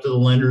percolate up to the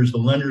lenders. The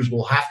lenders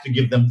will have to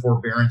give them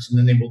forbearance, and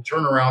then they will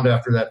turn around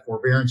after that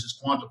forbearance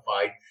is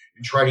quantified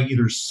and try to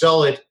either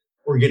sell it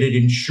or get it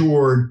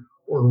insured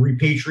or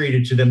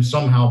repatriated to them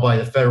somehow by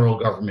the federal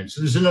government.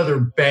 So there's another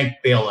bank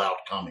bailout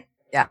coming.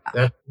 Yeah.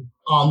 That's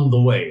on the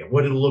way.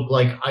 What it'll look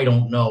like, I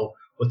don't know.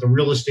 What the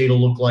real estate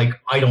will look like,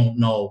 I don't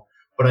know.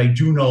 But I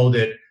do know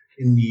that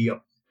in the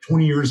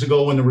 20 years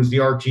ago when there was the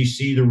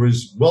RTC, there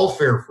was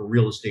welfare for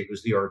real estate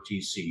was the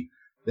RTC.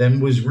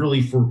 Then was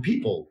really for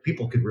people.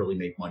 People could really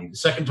make money. The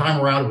second time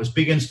around, it was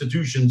big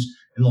institutions.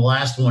 In the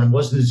last one, it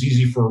wasn't as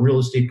easy for a real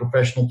estate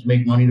professional to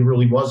make money. There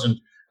really wasn't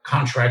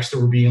contracts that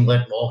were being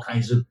let and all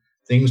kinds of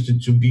things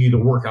to be the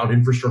workout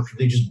infrastructure.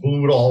 They just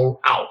blew it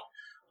all out.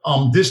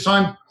 This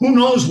time, who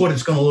knows what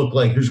it's going to look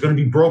like? There's going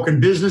to be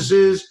broken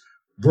businesses,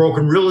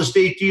 broken real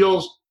estate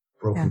deals,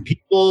 broken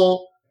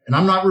people. And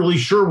I'm not really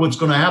sure what's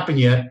going to happen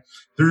yet.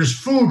 There's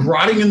food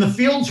rotting in the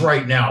fields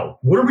right now.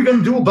 What are we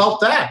going to do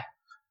about that?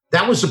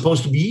 That was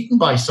supposed to be eaten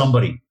by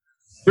somebody.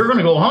 They're going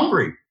to go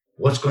hungry.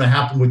 What's going to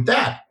happen with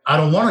that? I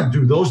don't want to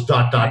do those ...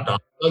 I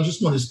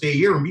just want to stay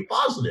here and be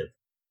positive.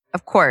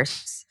 Of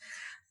course.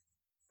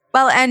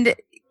 Well, and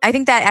I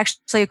think that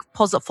actually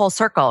pulls it full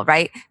circle,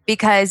 right?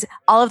 Because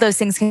all of those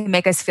things can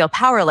make us feel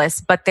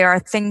powerless, but there are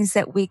things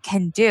that we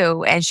can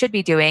do and should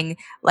be doing,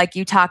 like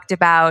you talked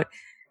about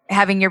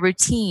having your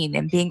routine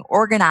and being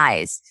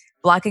organized,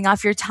 blocking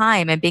off your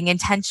time and being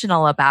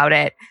intentional about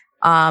it.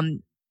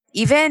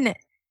 Even,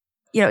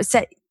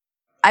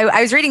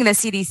 I was reading the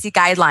CDC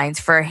guidelines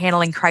for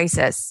handling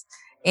crisis,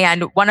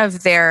 and one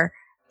of their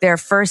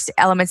first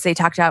elements they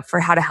talked about for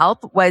how to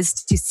help was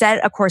to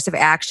set a course of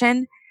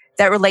action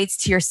that relates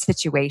to your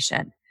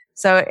situation.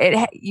 So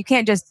you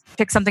can't just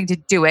pick something to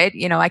do it.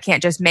 I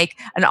can't just make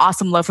an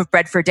awesome loaf of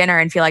bread for dinner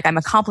and feel like I'm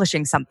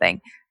accomplishing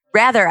something.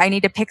 Rather, I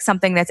need to pick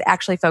something that's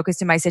actually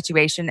focused in my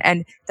situation.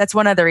 And that's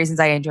one of the reasons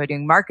I enjoy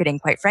doing marketing,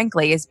 quite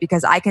frankly, is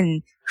because I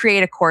can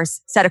create a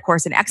course, set a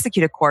course, and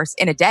execute a course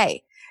in a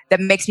day that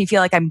makes me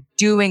feel like I'm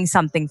doing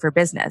something for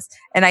business.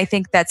 And I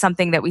think that's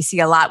something that we see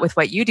a lot with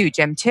what you do,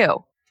 Jim,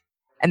 too.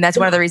 And that's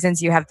one of the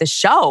reasons you have the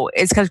show,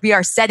 is because we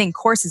are setting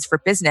courses for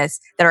business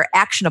that are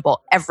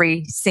actionable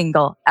every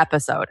single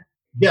episode.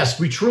 Yes,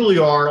 we truly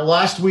are.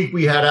 Last week,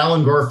 we had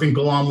Alan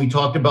Garfinkel on. We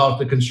talked about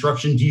the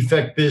construction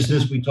defect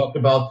business. We talked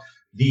about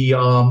the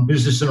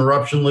business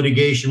interruption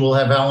litigation. We'll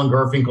have Alan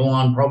Garfinkel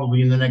on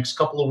probably in the next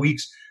couple of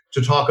weeks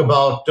to talk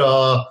about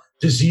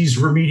disease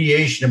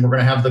remediation. And we're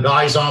going to have the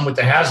guys on with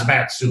the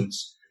hazmat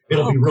suits.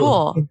 It'll be really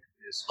cool.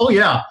 Oh,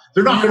 yeah.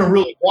 They're not going to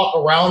really walk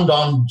around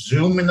on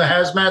Zoom in the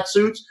hazmat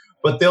suits,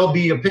 but there'll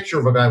be a picture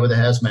of a guy with a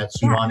hazmat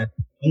suit on it.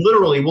 And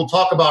literally, we'll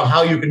talk about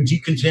how you can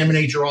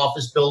decontaminate your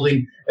office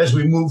building as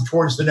we move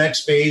towards the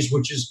next phase,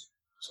 which is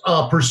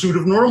pursuit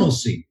of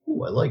normalcy.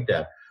 Ooh, I like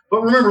that.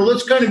 But remember,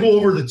 let's kind of go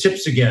over the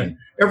tips again.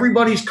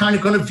 Everybody's kind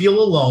of going to feel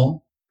alone.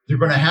 They're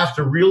going to have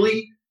to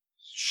really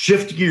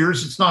shift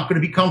gears. It's not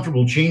going to be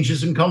comfortable. Change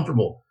isn't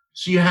comfortable.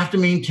 So you have to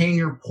maintain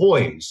your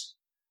poise,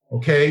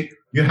 okay?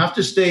 You have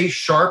to stay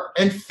sharp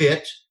and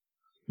fit.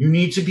 You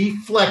need to be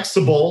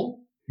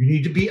flexible. You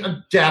need to be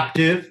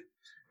adaptive.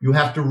 You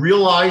have to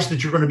realize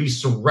that you're going to be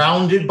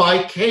surrounded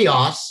by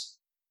chaos.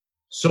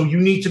 So you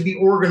need to be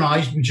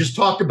organized. We just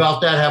talked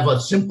about that. Have a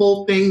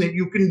simple thing that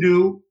you can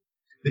do,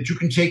 that you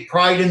can take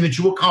pride in, that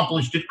you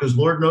accomplished it, because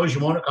Lord knows you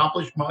won't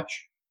accomplish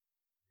much.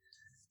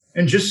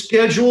 And just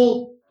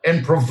schedule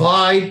and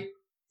provide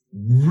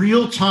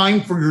real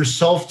time for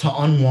yourself to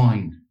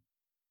unwind.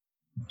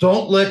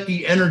 Don't let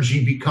the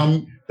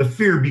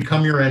fear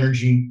become your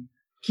energy.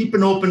 Keep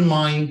an open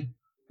mind.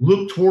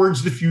 Look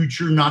towards the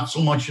future, not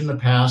so much in the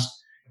past.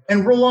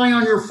 And rely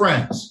on your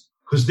friends,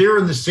 because they're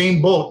in the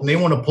same boat and they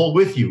want to pull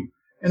with you.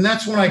 And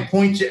that's when I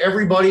point to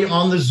everybody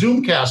on the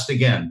Zoomcast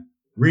again.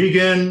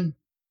 Regan,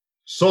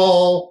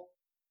 Saul,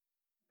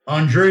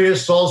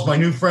 Andreas. Saul's my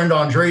new friend.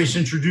 Andreas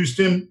introduced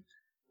him.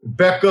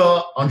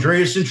 Becca,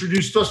 Andreas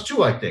introduced us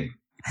too, I think.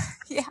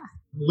 Yeah.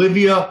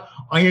 Olivia,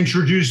 I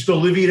introduced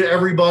Olivia to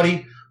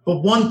everybody. But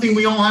one thing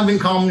we all have in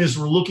common is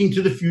we're looking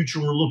to the future.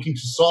 We're looking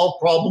to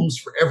solve problems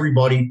for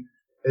everybody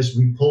as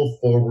we pull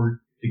forward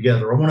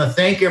together. I want to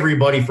thank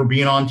everybody for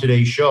being on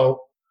today's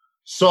show.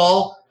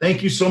 Saul,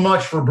 thank you so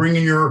much for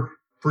bringing your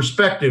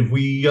perspective.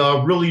 We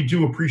really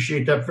do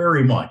appreciate that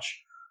very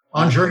much.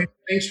 Andre,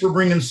 thanks for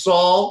bringing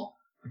Saul.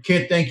 I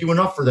can't thank you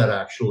enough for that,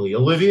 actually.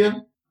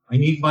 Olivia, I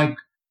need my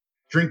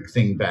drink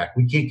thing back.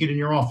 We can't get in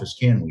your office,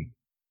 can we?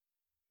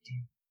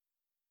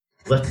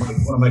 Left one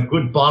of my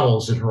good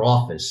bottles in her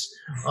office.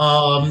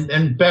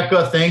 And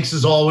Becca, thanks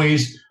as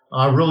always.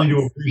 I really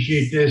do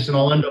appreciate this. And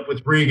I'll end up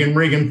with Reagan.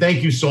 Reagan,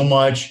 thank you so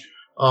much.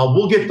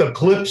 We'll get the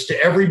clips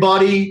to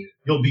everybody.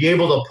 You'll be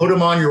able to put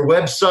them on your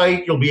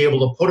website. You'll be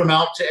able to put them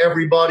out to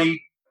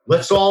everybody.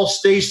 Let's all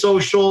stay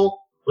social.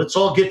 Let's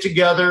all get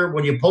together.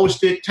 When you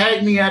post it,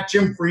 tag me at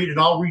Jim Fried, and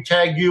I'll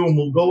retag you, and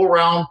we'll go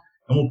around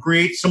and we'll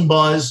create some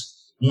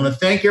buzz. I want to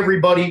thank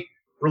everybody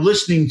for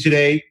listening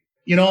today.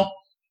 You know,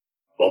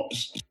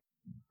 oops.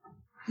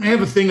 I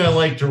have a thing I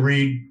like to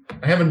read.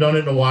 I haven't done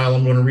it in a while.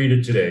 I'm going to read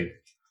it today.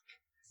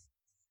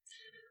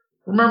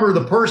 Remember,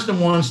 the person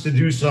who wants to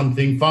do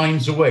something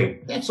finds a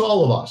way. That's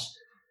all of us.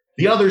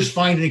 The others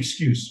find an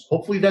excuse.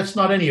 Hopefully that's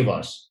not any of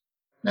us.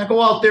 Now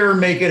go out there and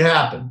make it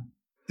happen.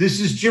 This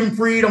is Jim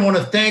Fried. I want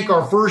to thank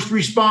our first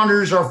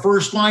responders, our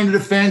first line of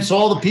defense,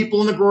 all the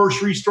people in the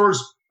grocery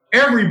stores,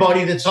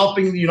 everybody that's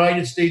helping the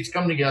United States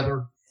come together.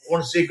 I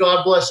want to say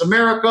God bless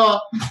America.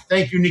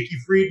 Thank you, Nikki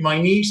Fried,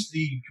 my niece,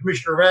 the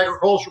Commissioner of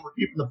Agriculture, for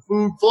keeping the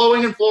food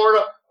flowing in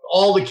Florida,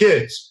 all the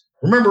kids.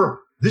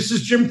 Remember, this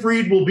is Jim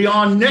Fried. We'll be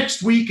on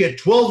next week at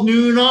 12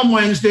 noon on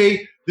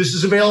Wednesday. This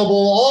is available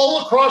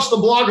all across the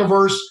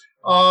Blogiverse.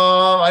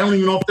 I don't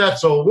even know if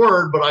that's a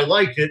word, but I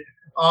like it.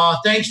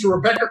 Thanks to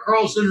Rebecca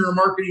Carlson and her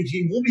marketing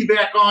team. We'll be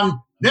back on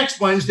next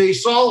Wednesday.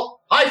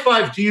 Saul, high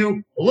five to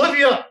you.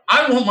 Olivia,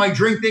 I want my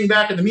drink thing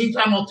back. In the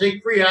meantime, I'll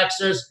take free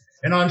access.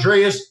 And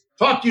Andreas,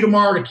 talk to you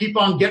tomorrow to keep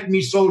on getting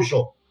me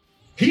social.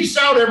 Peace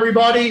out,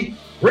 everybody.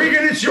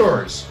 Reagan, it's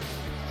yours.